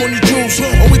gon' bomb on your juice. Or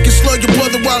we can slug your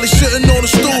brother while he's sitting on the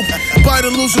stoop. Bite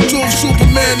and lose a tooth.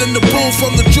 Superman in the booth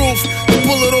from the truth. The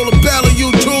bullet on the barrel,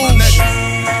 you choose.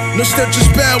 No step just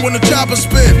bad when the chopper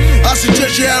spit. I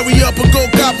suggest you hurry up and go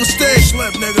cop a stick.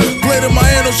 Blade in my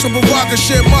hand on some Baraka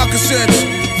shit, moccasins.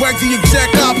 Rank the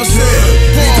exact opposite.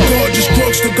 Beat the gorgeous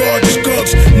crooks, the gorgeous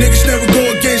cooks. Niggas never go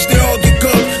against, they all get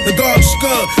cooked. The gorgeous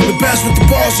scud, the best with the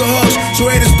balls of hugs. So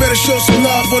haters better show some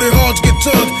love or their hearts get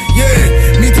took.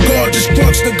 Yeah, meet the gorgeous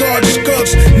crooks, the gorgeous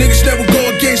cooks. Niggas never go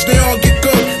against, they all get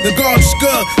cooked. The gorgeous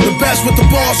scud, the best with the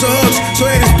balls of hugs. So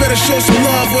haters better show some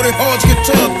love or their hearts get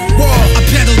took. I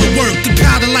pedal the work, the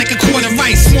powder like a quart of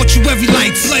rice. Mortuary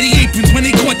lights, bloody aprons when they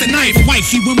caught the knife.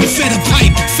 Wifey when we fed a pipe.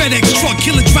 FedEx truck,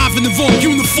 killer driving the Vogue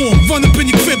uniform. Run up in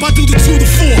your crib, I do the 2 to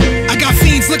 4. I got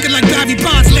fiends looking like Barry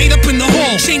Bonds laid up in the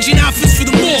hall. Changing outfits for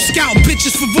the mall. Scouting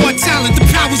bitches for raw talent, the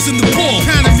power's in the ball.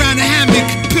 Pound around the hammock,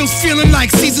 pills feeling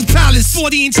like Caesar's Palace.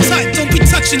 40-inch tight, don't be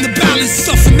touching the balance.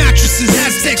 Suffer mattresses,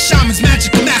 Aztec shamans,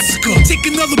 magical massacre. Take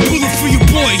another bullet for your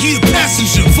boy, he the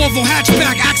passenger. Volvo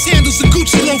hatchback, axe handles and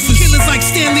Gucci loafers. Killers like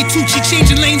Stanley Tucci,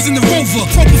 changing lanes in the Rover.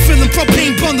 Propofil and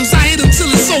propane bundles, I hit them till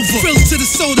it's over. Frills to the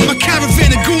soda, my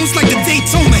caravan of goons like the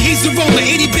Daytona. Haze aroma,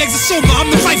 80 bags of soda,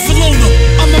 I'm the rightful owner.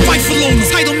 I'm a rightful owner,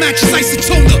 title matches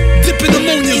isotona. Dipping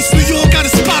ammonia, East New York got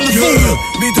a spot of owner.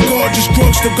 Meet the gorgeous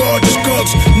crooks, the gorgeous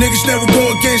cooks. Niggas never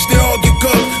go against, they all get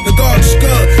cooked. The gorgeous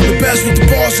scud, the best with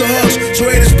the balls of hugs. So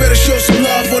haters better show some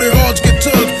love or their hearts get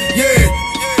took. Yeah.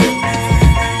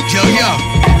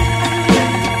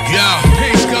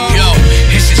 Yo,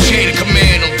 it's a chain of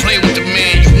command, don't play with the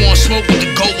man. You want smoke with the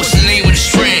goat, what's the name of the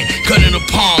strand? Cut in the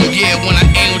palm, yeah, when I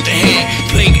aim with the hand.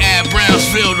 Big ad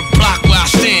Brownsville, the block where I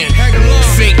stand.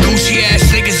 Fake Gucci ass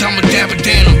niggas, I'ma dapper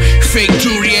down them. Fake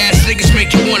jewelry ass niggas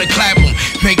make you wanna clap them.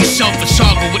 Make yourself a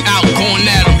target without going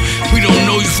at them. We don't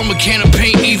know you from a can of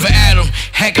paint, either Adam.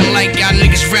 Hacking like y'all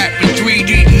niggas rapping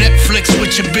 3D Netflix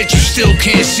with your bitch, you still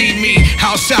can't see me.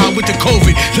 Outside with the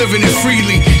COVID, living it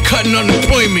freely, cutting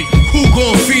unemployment. Who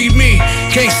gon' feed me?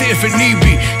 Can't say if it need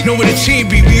be. Know where the team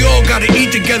be. We all gotta eat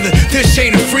together. This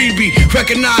ain't a freebie.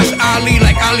 Recognize Ali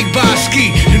like Ali Baski.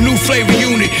 The new flavor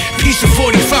unit. Piece of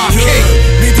 45K.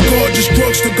 Meet the gorgeous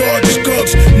crooks, the gorgeous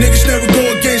cooks. Niggas never go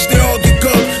against, they all get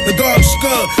cooked. The gorgeous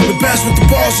scud, the best with the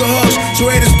balls of hugs. So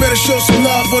haters better show some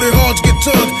love or their hearts get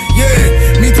took.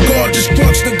 Yeah, meet the gorgeous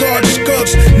crooks, the gorgeous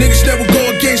cooks. Niggas never go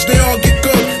against, they all get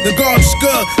cooked. The gorgeous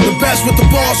scud, the best with the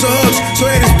balls of hugs. So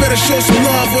haters better show some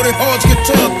love or their hearts get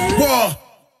took. War.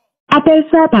 Appelle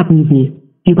ça pas privé.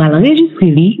 Tu vas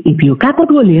l'enregistrer et puis au cas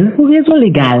contrôler pour raison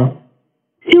légale.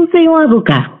 Si vous êtes un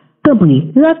avocat,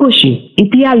 comprenez, raccrochez et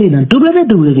puis allez dans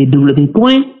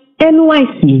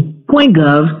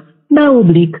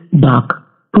www.nyc.gov/doc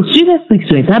pour suivre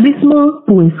instruction établissement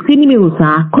pour inscrire numéro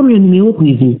ça comme un numéro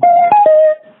privé.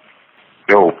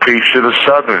 Yo, peace to the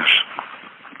Southerns.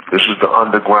 This is the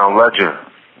underground legend,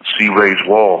 C. Ray's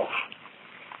Walls.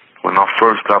 When I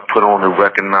first got put on to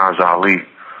recognize Ali,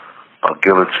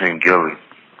 Guillotine Gilly,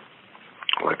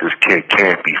 like this kid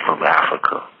can't be from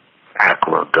Africa,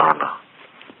 Accra, Ghana.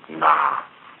 Nah,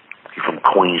 he from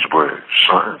Queensbridge,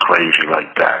 something crazy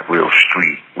like that, real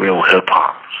street, real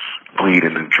hip-hop,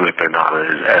 bleeding and dripping out of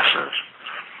his essence.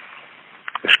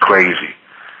 It's crazy,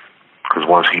 because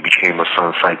once he became a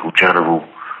Sun Cycle General,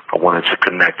 I wanted to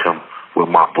connect him with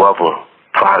my brother,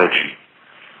 Prodigy,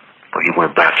 but he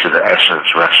went back to the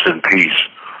essence, rest in peace,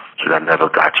 so that never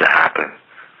got to happen.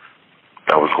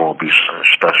 That was going to be something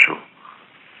special.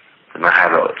 And I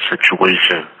had a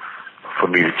situation for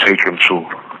me to take him to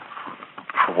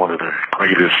for one of the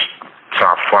greatest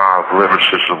top 5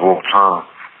 lyricists of all time,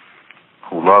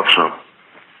 who loves him,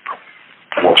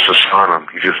 wants to sign him.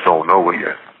 You just don't know it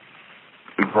yet.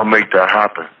 We're going to make that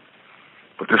happen.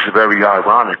 But this is very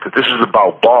ironic, because this is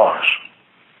about bars.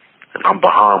 And I'm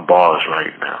behind bars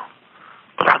right now.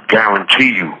 But I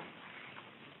guarantee you,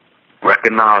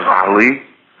 Recognize Ali,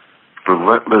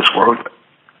 relentless work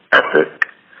ethic,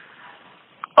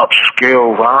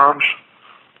 upscale rhymes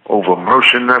over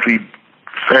mercenary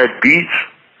fed beats,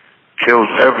 kills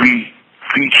every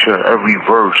feature, every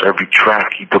verse, every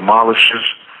track he demolishes.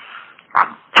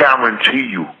 I guarantee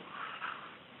you,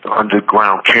 the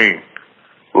underground king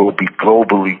will be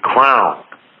globally crowned.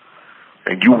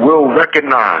 And you will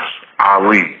recognize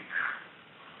Ali,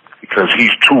 because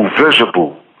he's too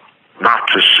visible not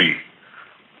to see.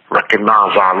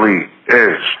 Recognize Ali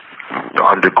is the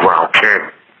underground king.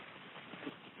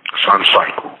 Sun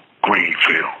Cycle,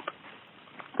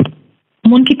 Greenfield.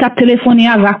 Moun ki tap telefone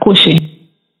a rakoche.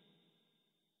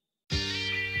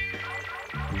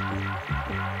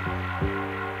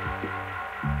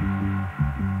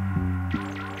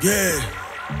 Yeah.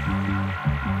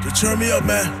 You turn me up,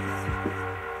 man.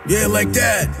 Yeah, like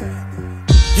that.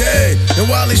 Yeah. And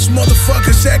while these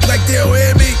motherfuckers act like they don't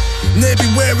hear me, they be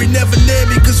wary, never near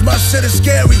me, cause my shit is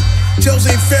scary. Tales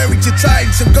ain't fairy to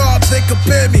titans and gods, they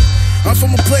compare me. I'm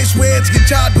from a place where heads get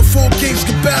tied before kings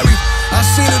get buried. I've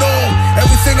seen it all,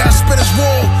 everything I spit is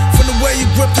raw. From the way you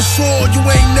grip the sword, you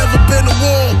ain't never been to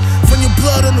war. From your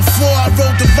blood on the floor, I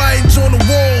wrote the writings on the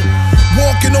wall.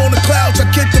 Walking on the clouds, I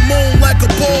kick the moon like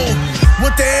a ball.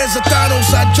 With the hands of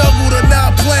Thanos, I juggle the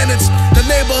 9 planets. The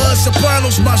neighborhood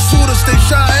Sopranos, my shooters, they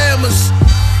shot hammers.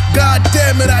 God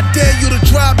damn it, I dare you to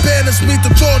try banners, meet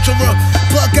the torturer.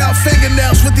 Pluck out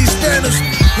fingernails with these spanners.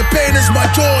 Your pain is my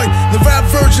joy, the rap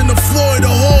version of Floyd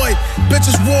or Hoy.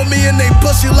 Bitches want me in they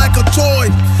pussy like a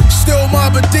toy. Still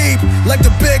mobbing deep, like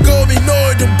the big homie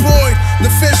Noid and Boyd.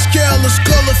 The fish scale is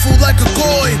colorful like a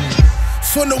koi.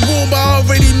 From the womb, I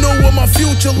already knew what my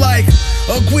future like.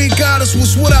 A Greek goddess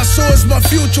was what I saw as my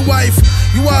future wife.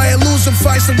 You out here losing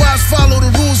fights, the wise follow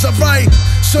the rules I write.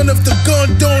 Son, if the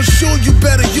gun don't shoot, you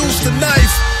better use the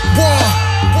knife. War.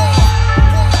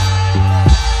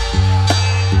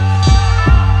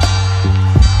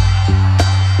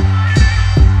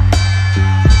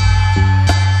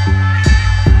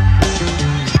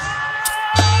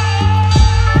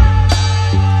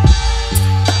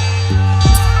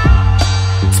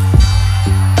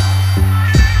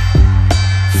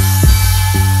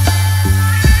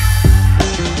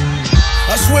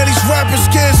 Rappers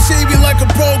can't see me like a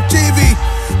broke TV.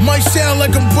 Might sound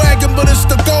like I'm bragging, but it's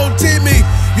the gold team me.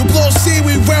 You blow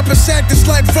seaweed, rappers actors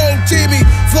like Road Teamy.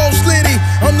 Flow slitty,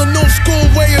 I'm the new school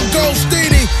way of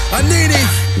Ghostini. I need it,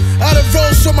 out of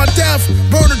roast on my death.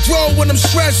 Burn a drone when I'm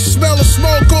stressed, smell of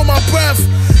smoke on my breath.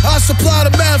 I supply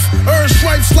the meth, earn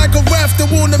stripes like a ref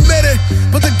that won't admit it.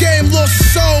 But the game lost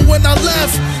its soul when I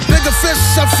left. Bigger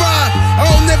fishes I fry, I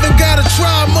don't even gotta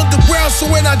try. I'm underground, so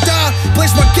when I die,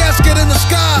 place my casket in the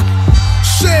sky.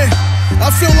 Shit, I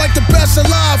feel like the best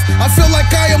alive. I feel like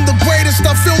I am the greatest,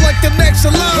 I feel like the next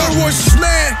alive. My voice is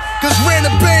mad, cause Random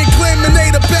Bang claiming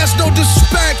they the best. No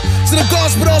disrespect to the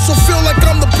gods, but also feel like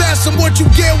I'm the best. I'm what you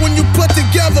get when you put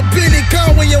together Benny,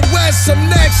 Conway, and West. I'm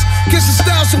next, kissing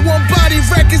styles in one body,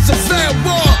 records of fat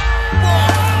war.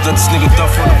 Let this nigga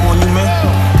duff run up on you, man.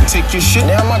 Take your shit.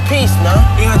 Now my piece, nah.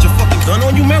 You had your fucking gun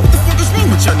on you, man. What the fuck is wrong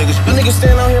with y'all niggas? You niggas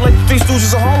stand out here like the Three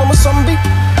Stooges of Harlem or something, B?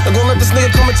 They gonna let this nigga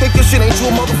come and take your shit? Ain't you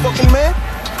a motherfucking man?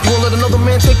 You gonna let another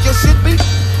man take your shit, B?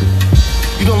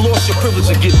 You done lost your privilege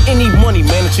of getting any money,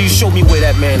 man, until you show me where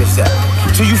that man is at.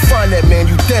 Till you find that man,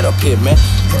 you dead up here, man.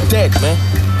 You dead, man.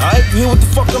 Alright? You hear what the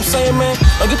fuck I'm saying, man?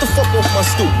 Now get the fuck off my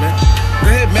stoop, man. Go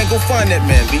ahead, man. Go find that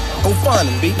man, B. Go find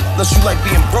him, B. Unless you like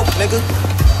being broke, nigga.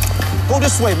 Go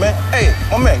this way, man. Hey,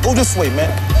 my man, go this way, man.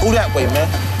 Go that way, man.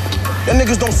 Y'all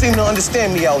niggas don't seem to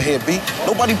understand me out here, B.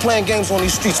 Nobody playing games on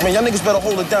these streets, man. Y'all niggas better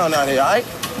hold it down out here, alright?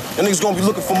 Y'all niggas gonna be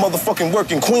looking for motherfucking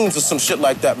work in Queens or some shit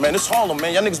like that, man. It's Harlem,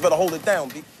 man. Y'all niggas better hold it down,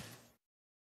 B.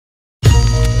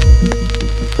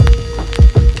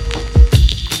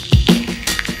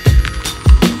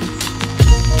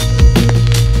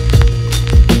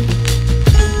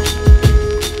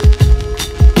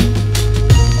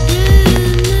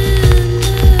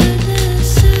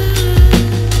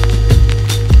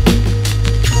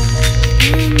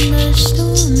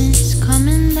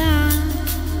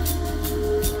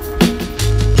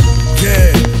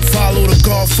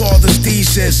 Father's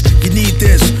thesis, you need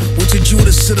this. What's a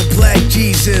Judas to the black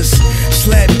Jesus?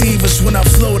 Slap divas when I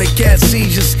flow, they cat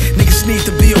seizures. Niggas need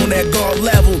to be on that guard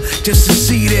level just to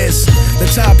see this. The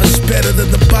top is better than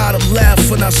the bottom left.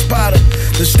 when I spot him.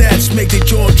 The stats make their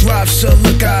jaw drop, so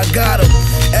look how I got him.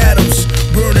 Adams,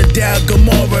 burning down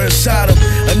Gomorrah inside him.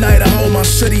 A night I hold my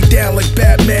city down like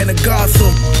Batman in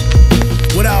Gotham.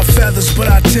 Without feathers,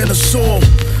 but I tend to soar.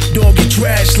 Doggy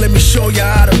trash, let me show you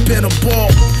how to pin a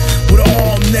ball. With an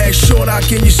arm neck short, how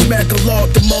can you smack a log?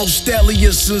 The most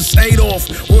deadliest since Adolf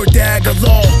or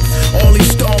Agallah. All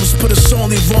these storms put us on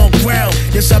the wrong ground.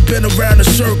 Yes, I've been around the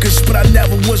circus, but I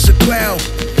never was a clown.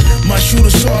 My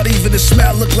shooter's hard, even the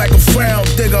smell look like a frown.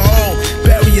 Dig a hole,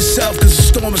 bury yourself, cause the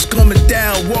storm is coming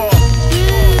down. War.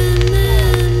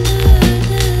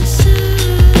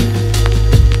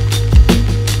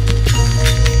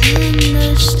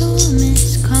 The storm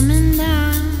is coming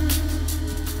down.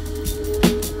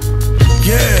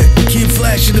 Yeah, keep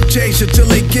flashing them chains until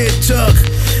they get tuck.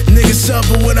 Niggas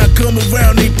suffer when I come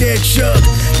around, they dead chuck.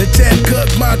 The tech cook,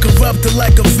 mine corrupted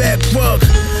like a vet rug.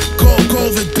 Cold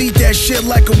COVID, beat that shit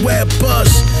like a wet bus.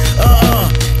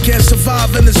 Can't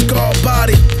survive in this scar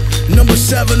body. Number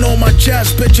 7 on my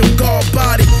chest, bitch, I'm guard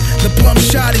body. The plum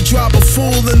shotty, drop a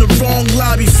fool in the wrong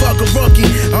lobby. Fuck a rookie,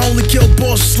 I only kill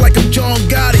bosses like I'm John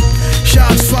Gotti.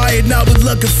 Shots fired, now we're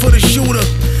looking for the shooter.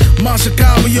 My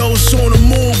Sicarios on the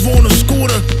move on a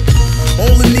scooter.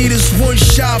 All I need is one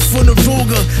shot from the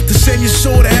Ruger to send your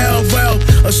soul to hell, well,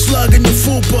 a slug in your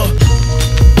fupa.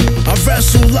 I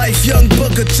wrestle life, young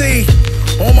Booker T.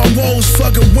 All my roles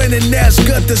fucking winning, that's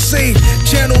good to see.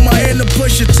 Channel my inner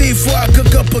Pusha T before I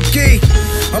cook up a key.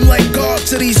 I'm like God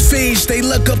to these fiends, they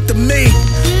look up to me.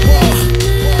 Whoa.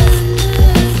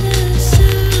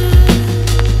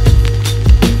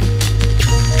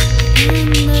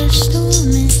 The storm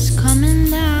is coming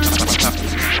down.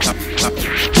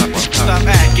 Stop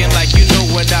acting like you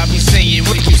know what I be saying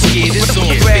when you scared. It's on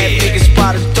Grab niggas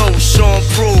by the throat, show 'em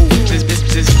prove.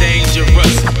 This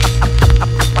dangerous.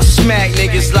 I smack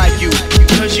niggas like you.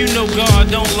 Cause you know God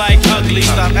don't like ugly.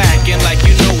 Stop acting like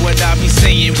you know what I be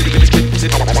saying.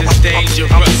 It's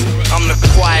dangerous. I'm the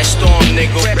quiet storm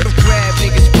nigga. Grab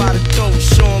niggas by the throat,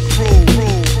 show 'em prove.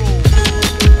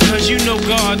 Cause you know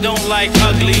God don't like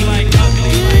ugly.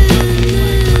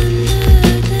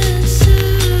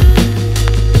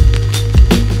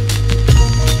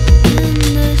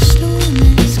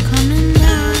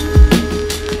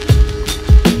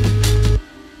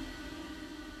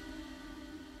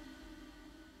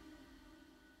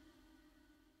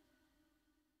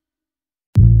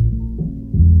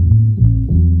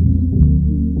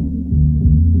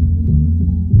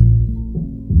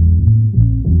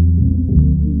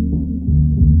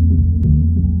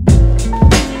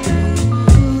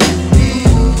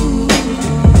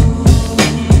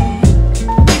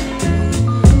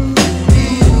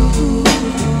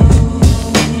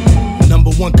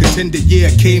 Yeah,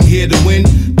 came here to win.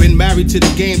 Been married to the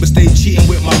game, but stayed cheating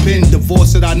with my pen.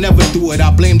 Divorced it, I never do it.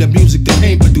 I blame the music, the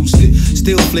pain produced it.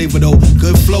 Still flavor though,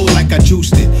 good flow like I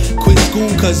juiced it. Quit school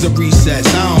cause of recess.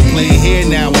 I don't play here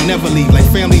now, I never leave. Like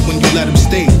family when you let them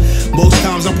stay. Most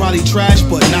times I'm probably trash,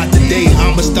 but not today.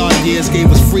 I'm a star, years gave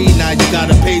us free, now you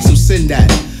gotta pay, so send that.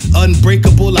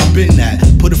 Unbreakable, I've been that.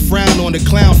 Put a frown on the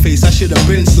clown face, I should've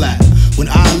been slapped. When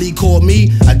Ali called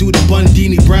me, I do the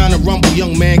Bundini Brown and rumble,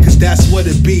 young man, cause that's what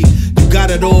it be. You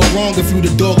got it all wrong if you the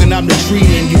dog and I'm the tree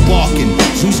and you barking.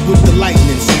 Zeus with the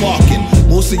lightning, sparking.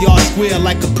 Most of y'all square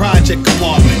like a project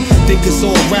apartment. Think it's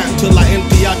all rap till I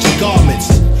empty out your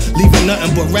garments. Leaving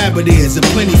nothing but rabbit ears and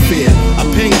plenty fear. I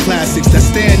pen classics that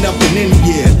stand up in any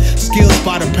year. Skills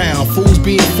by the pound, fools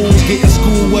being fools, getting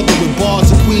school weather with bars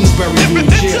of Queensberry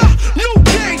rules, yeah.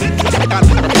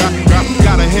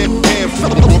 Got a hand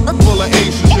full of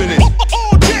aces in it.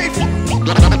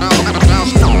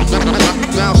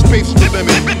 Now space the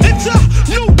limit. It's a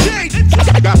new day.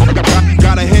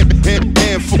 Got a hand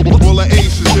full of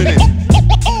aces in it.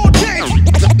 All day.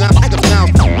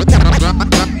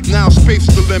 Now space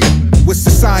the limit. What's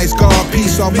the science, God,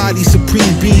 peace, almighty,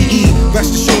 supreme, B.E.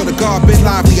 Rest assured the God been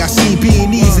lively, I seen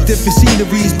B&Es and different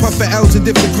sceneries, puffin' L's and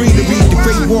different greenery. The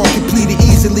great war completed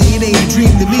easily, it ain't a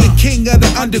dream to me. The king of the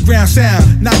underground sound,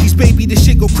 90s baby, this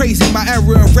shit go crazy, my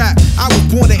era of rap, I was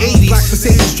born in 80s. Black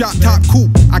Mercedes, drop top coupe,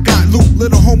 I got loot,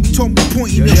 little homie told me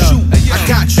point you to shoot, I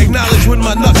got you. Acknowledge when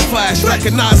my nuts flash,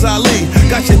 recognize Ali.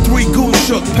 Got your 3 goons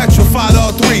shook, petrified all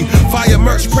 3. Fire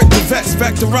merch, print the vets,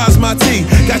 vectorize my T.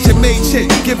 Got your main chick,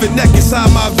 give it neck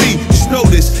inside my V. Just know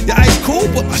this, your ice cool,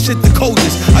 but my shit the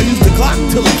coldest. I use the Glock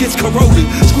till it gets corroded.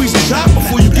 Squeeze the shot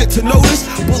before you get to notice.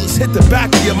 Bullets hit the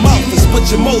back of your mouth and split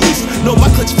your molars. No, my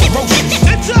click's ferocious.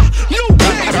 It's a new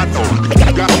day.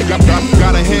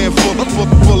 Got a handful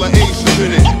full of aces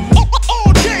in it.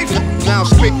 All day. Now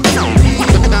space.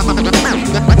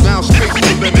 Now space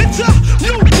the limit. It's a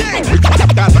new day.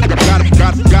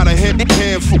 Got a hand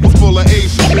handful of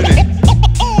aces in it.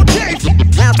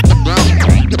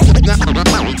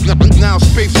 Now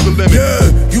space is the limit. Yeah,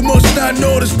 you must not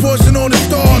know there's poison on the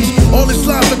stars. All this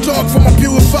lies I talk from my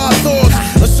purified thoughts.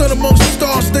 A son amongst the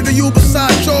stars, nigga, you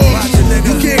beside yours.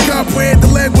 You can't comprehend the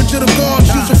language of the gods.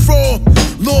 You's a fraud,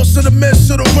 lost in the midst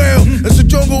of the real. It's a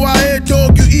jungle out here,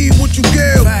 dog, you eat what you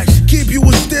kill. Keep you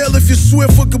still if you're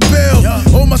swift or compelled.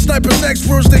 All my snipers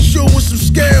experts, they shoot with some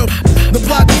skill. The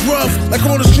block is rough, like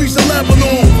on the streets of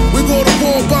Lebanon. We go to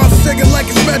war, bombs singing like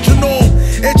it's metronome.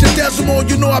 It's your decimal,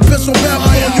 you know I piss on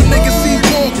Babylon. You niggas see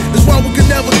talk, that's why we can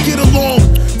never get along.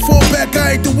 Fall back,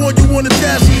 I ain't the one you wanna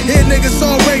test. Here niggas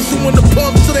all racing when the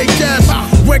pump to they chest.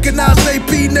 Recognize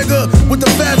AP nigga with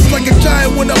the fast like a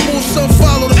giant. When I move some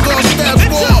follow the guard stabs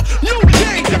raw.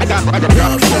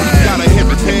 Got a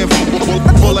hip hand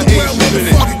full of aces in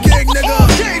it.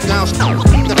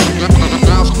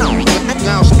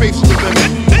 Now space is the limit.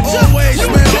 Always,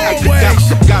 man, always.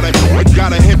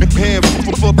 Got a hip hand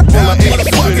full of aces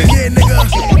in it. Yeah, nigga.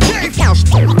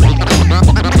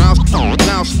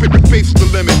 Now space is the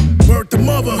limit. Word the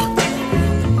mother.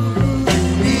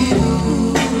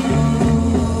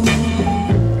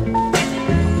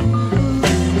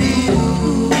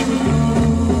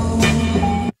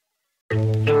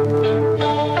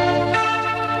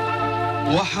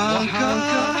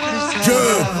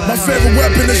 My favorite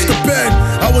weapon is the pen.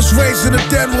 I was raised in a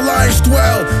den where lions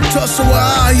dwell. Tussle with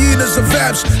hyenas and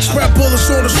vamps. Spread bullets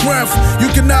on the strength.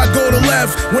 You cannot go to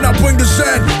left when I bring the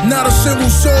zen. Not a single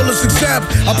soul is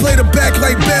exempt. I play the back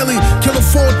like Bailey. Killing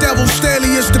 4 devils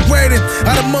daily is degraded.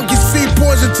 Out of monkeys' feet,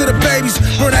 poison to the babies.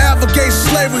 Burn the advocates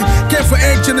of slavery. Get for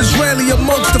ancient Israeli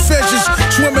amongst the fishes.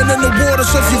 Swimming in the waters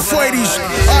of Euphrates.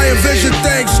 I envision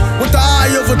things with the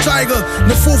eye of a tiger.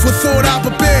 The food for thought I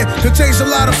prepare contains a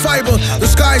lot of fiber. The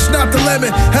sky's not the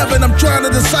limit. Heaven, I'm trying to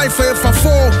decipher if I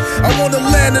fall. I want to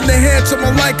land in the hands of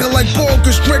my Leica like boa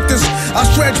constrictors. I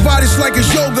stretch bodies like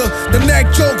it's yoga. The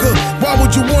neck joker. Why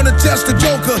would you want to test the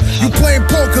joker? You playing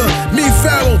poker. Me,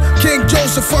 Pharaoh, King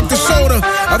Joseph, fuck the soda.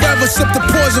 I'd rather sip the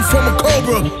poison from a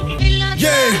cobra.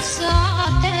 Yeah.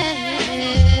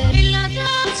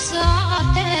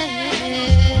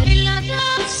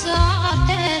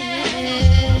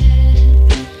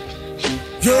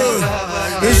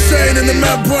 Yeah, insane in the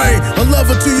membrane, a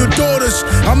lover to your daughters.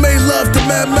 I made love to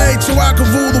man-made so I can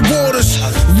rule the waters.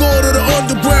 Lord of the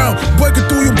underground, breaking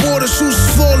through your borders, shoes is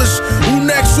flawless. Who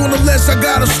next on the list? I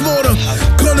gotta slaughter.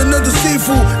 Cunning and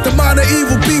deceitful, the mind of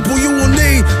evil people. You will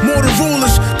need more than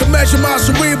rulers to measure my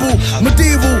cerebral.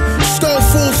 Medieval, stole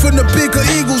food from the beak of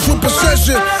eagles with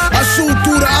precision. I shoot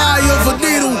through the eye of a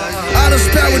needle. Out of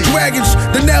power dragons,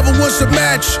 there never was a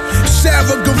match.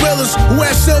 Savage gorillas who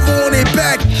had silver on their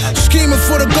back. Scheming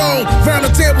for the gold, round a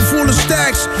table full of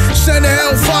stacks. Send the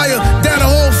hellfire down a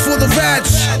hole full of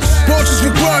vats. Porches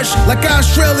with crush like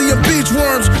Australian beach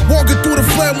worms. Walking through the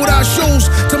flame without shoes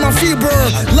till my feet burn.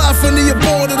 Life in the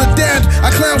abode of the damned. I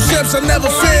clown ships I never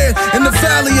feared. In the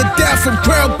valley of death from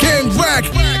Crown King Rack.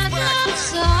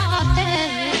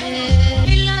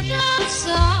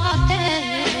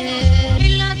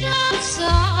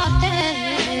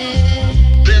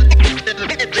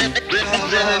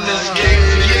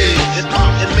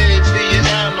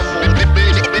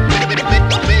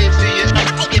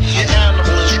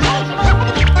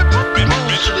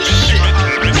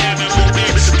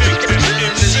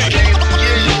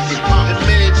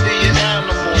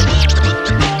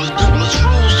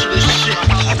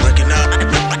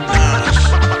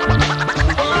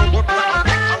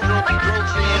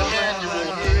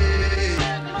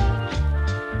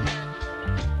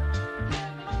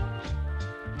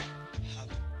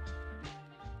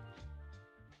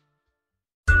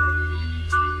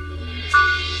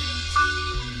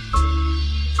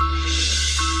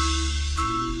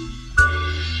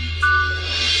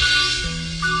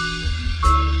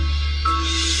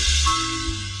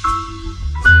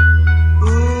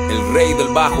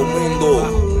 Bajo mundo,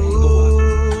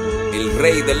 el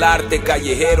rey del arte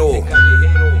callejero,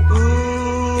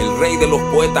 el rey de los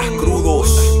poetas crudos,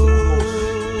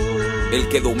 el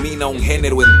que domina un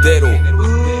género entero,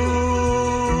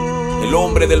 el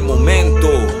hombre del momento,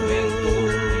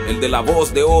 el de la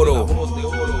voz de oro,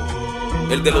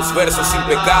 el de los versos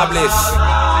impecables,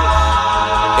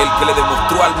 el que le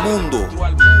demostró al mundo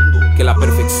que la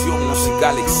perfección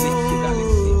musical existe.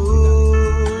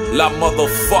 La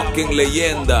motherfucking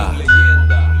leyenda,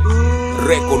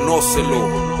 reconócelo,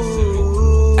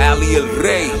 Ali el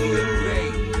Rey.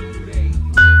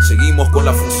 Seguimos con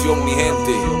la función, mi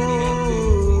gente.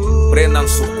 Prendan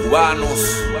sus cubanos,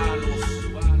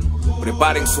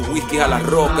 preparen sus whisky a las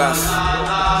rocas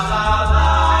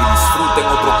y disfruten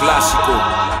otro clásico.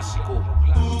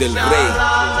 del rey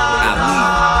Ali,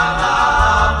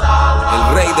 el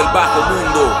rey del bajo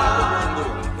mundo,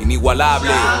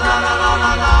 inigualable,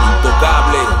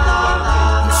 intocable,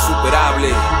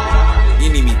 insuperable,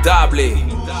 inimitable y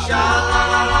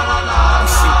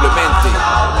simplemente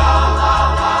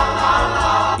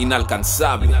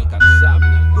inalcanzable.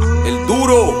 El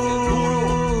duro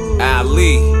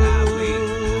Ali,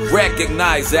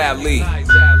 recognize Ali,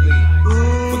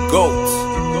 the GOAT,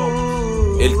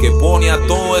 el que pone a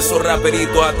todos esos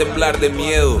raperitos a temblar de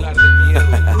miedo.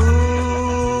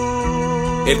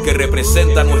 El que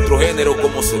representa a nuestro género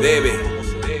como se debe.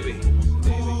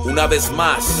 Una vez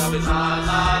más,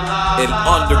 el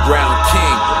Underground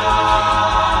King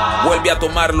vuelve a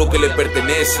tomar lo que le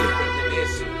pertenece.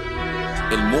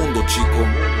 El mundo, chico,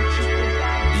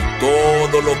 y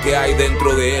todo lo que hay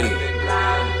dentro de él.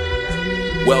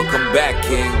 Welcome back,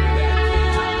 King.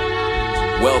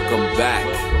 Welcome back.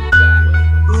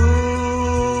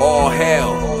 All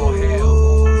hail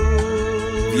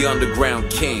the Underground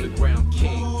King.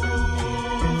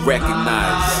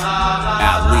 Recognize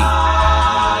Ali.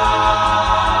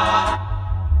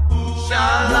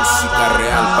 Música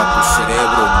real para tu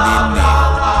cerebro, nene.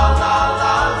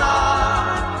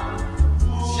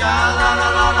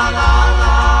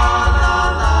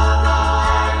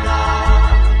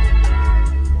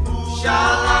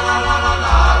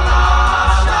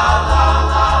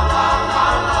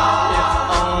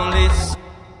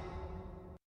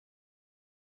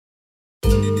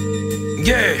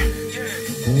 Yeah,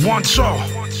 once all.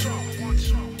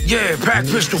 Yeah, pack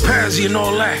pistol, Pazzy and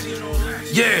all that.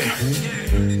 Yeah,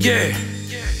 yeah,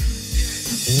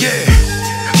 yeah.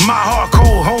 My heart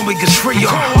cold, homie gets free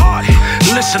on.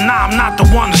 Listen, I'm not the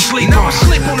one to sleep on.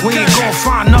 We ain't gon'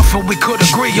 find nothing we could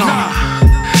agree on.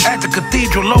 At the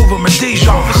cathedral over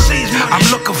Medijon, I'm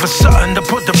looking for something to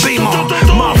put the beam on.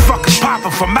 Motherfuckers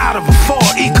popping from out of a 4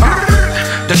 econ.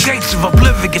 The gates of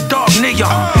oblivion, dark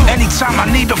neon. Anytime I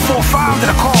need a 4-5, then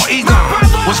I call Egon.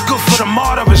 What's good for the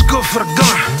martyr is good for the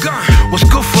gun. What's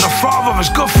good for the father is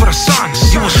good for the son.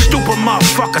 You a stupid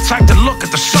motherfucker, type to look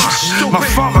at the sun. My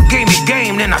father gave me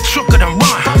game, then I shook it and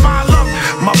run.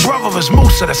 My brother is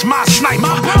Musa, that's my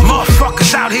sniper.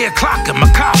 Motherfuckers out here clocking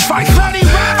Makai Pfeiffer.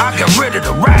 I get rid of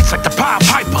the rats like the Pied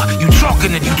Piper. You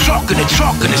talking and talking,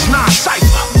 it's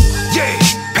non-cypher. Yeah,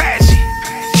 Pazzy.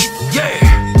 Yeah.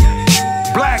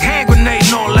 Black hand grenade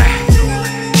and all that.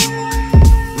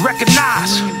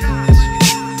 Recognize.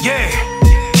 Yeah.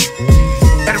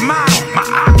 Hermano, my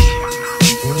Aki.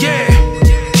 Yeah.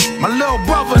 My little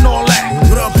brother and all that.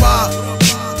 What up, Pop?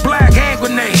 Black hand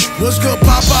grenade. What's good,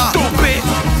 Papa? Stupid.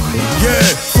 Yeah,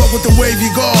 fuck with the wavy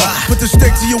guard. Put the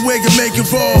stick to your wig and make it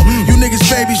raw. You niggas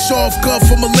baby soft cut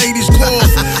from a lady's cloth.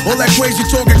 All that crazy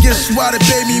talk, I get swatted,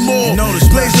 pay me more.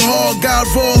 Blazing hard, got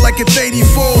raw like it's 84.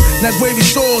 Not wavy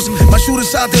swords, my shooters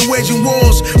out there waging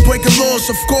wars. Breaking laws,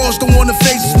 of course, don't wanna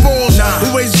face the spores. We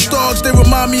raise the stars, they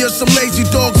remind me of some lazy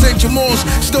dogs and Jamals.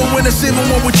 Still winners even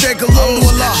when we take a loss.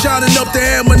 Shining up the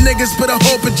hammer, niggas spit a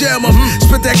whole pajama.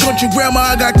 Spit that country grammar,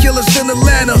 I got killers in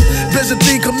Atlanta.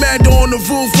 Byzantine commander on the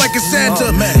roof like a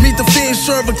Santa. Meet the fiend,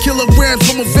 serve a kilograms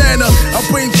from Havana. I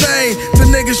bring pain to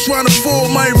niggas trying to fool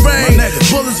my rain.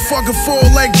 Bullets fucking fall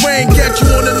like rain. Catch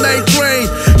you on the night train.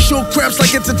 Shoot craps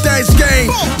like it's a dice game.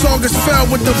 Targets fell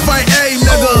with the right aim,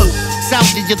 nigga.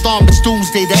 Sound in your thumb, it's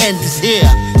doomsday, the end is here.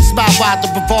 Smile wide, the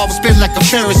revolver spin like a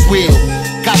Ferris wheel.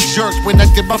 Got jerked when I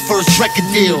did my first record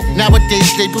deal.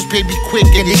 Nowadays labels pay me quick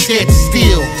and they scared to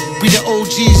steal. We the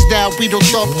OGs now, we don't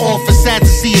dump off. It's sad to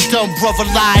see a dumb brother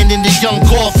lying in the young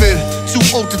coffin. Too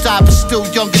old to die, but still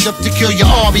young enough to kill your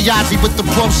army. Ozzy with the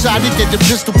plum shot, it did the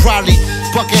pistol probably.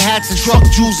 Bucket hats and truck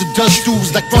jewels and dust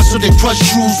dudes like Russell, they crush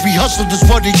crews. We hustlers,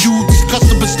 what they you? These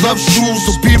customers love shoes.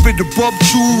 So beer in the bub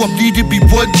too, I'm needed be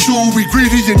 1-2. We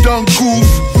greedy and uncouth.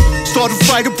 Started a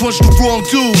fight and punched the wrong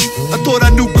dude. I thought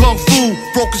I knew Kung Fu.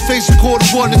 Broke his face in quarter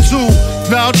 1 and 2.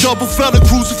 Now double fella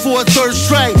cruising for a third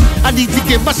strike. I need to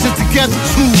get my shit together,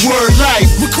 2-word life.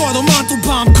 Ricardo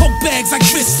Montalban, coke bags like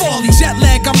Chris Farley. Jet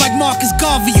lag, I'm like Marcus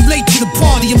Garvey. You late to the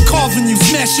party, I'm carving you.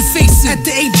 Smash your face at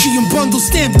the atrium, bundle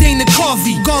stamp Dana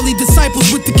Carvey. Garley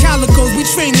disciples with the calicos, we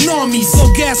training armies.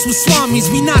 Slow gas with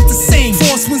swamis, we not the same.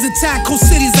 Force winds attack whole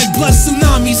cities like blood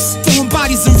tsunamis. Throwing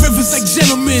bodies in rivers like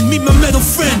gentlemen. Meet my metal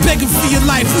friend, begging for your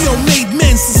life. We all made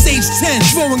men since age 10.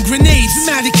 Throwing grenades,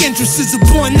 dramatic entrances are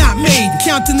born not made.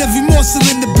 Counting every morsel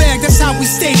in the bag, that's how we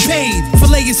stay paid.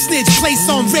 Fillet a snitch, place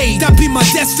on raid, that be my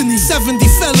destiny. 70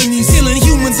 felonies, killing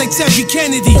humans like Terry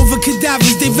Kennedy. Over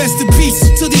cadavers, they rest in peace,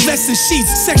 till they rest in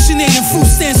sheets. Section 8 and food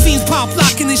stands, fiends pop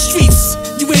locking the streets.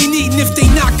 You ain't eating if they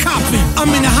not copping. I'm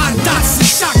in the hot dots and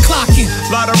shot clocking.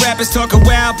 Lot of rappers talking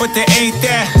wild, but they ain't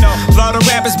that. Lot of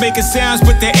rappers Rappers making sounds,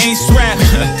 but they ain't strapped.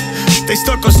 They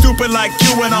stuck on stupid like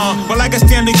QAnon. Well, like a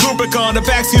Stanley Kubrick on the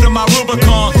backseat of my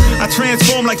Rubicon. I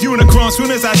transform like Unicron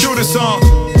soon as I do the song.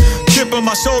 Chip on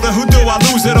my shoulder, who do I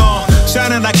lose it on?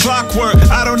 Shining like clockwork,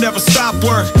 I don't ever stop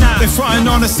work. They frontin'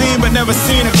 on the scene, but never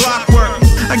seen a clock work.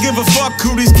 I give a fuck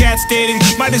who these cats dating.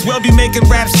 Might as well be making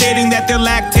rap stating that they're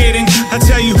lactating. I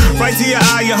tell you, right to your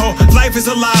eye, yo ho, life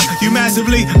is a lie. You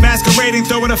massively masquerading,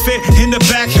 throwing a fit in the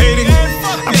back hating.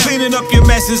 I'm cleaning up your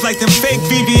messes like them fake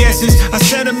VVS's. I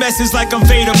send a message like I'm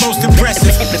Vader, most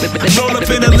impressive. Roll up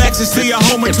in a Lexus to your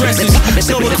home addresses.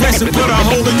 So aggressive, put a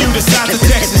hole in you the size of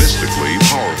Texas. Mystically,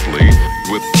 powerfully,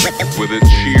 with its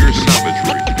sheer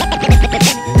savagery.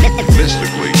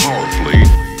 Mystically, powerfully,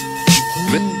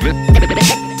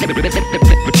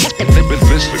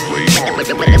 mystically,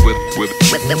 powerfully,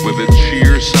 with its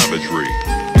sheer savagery.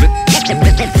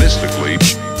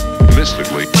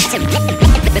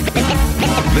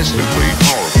 Mystically,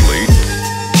 powerfully.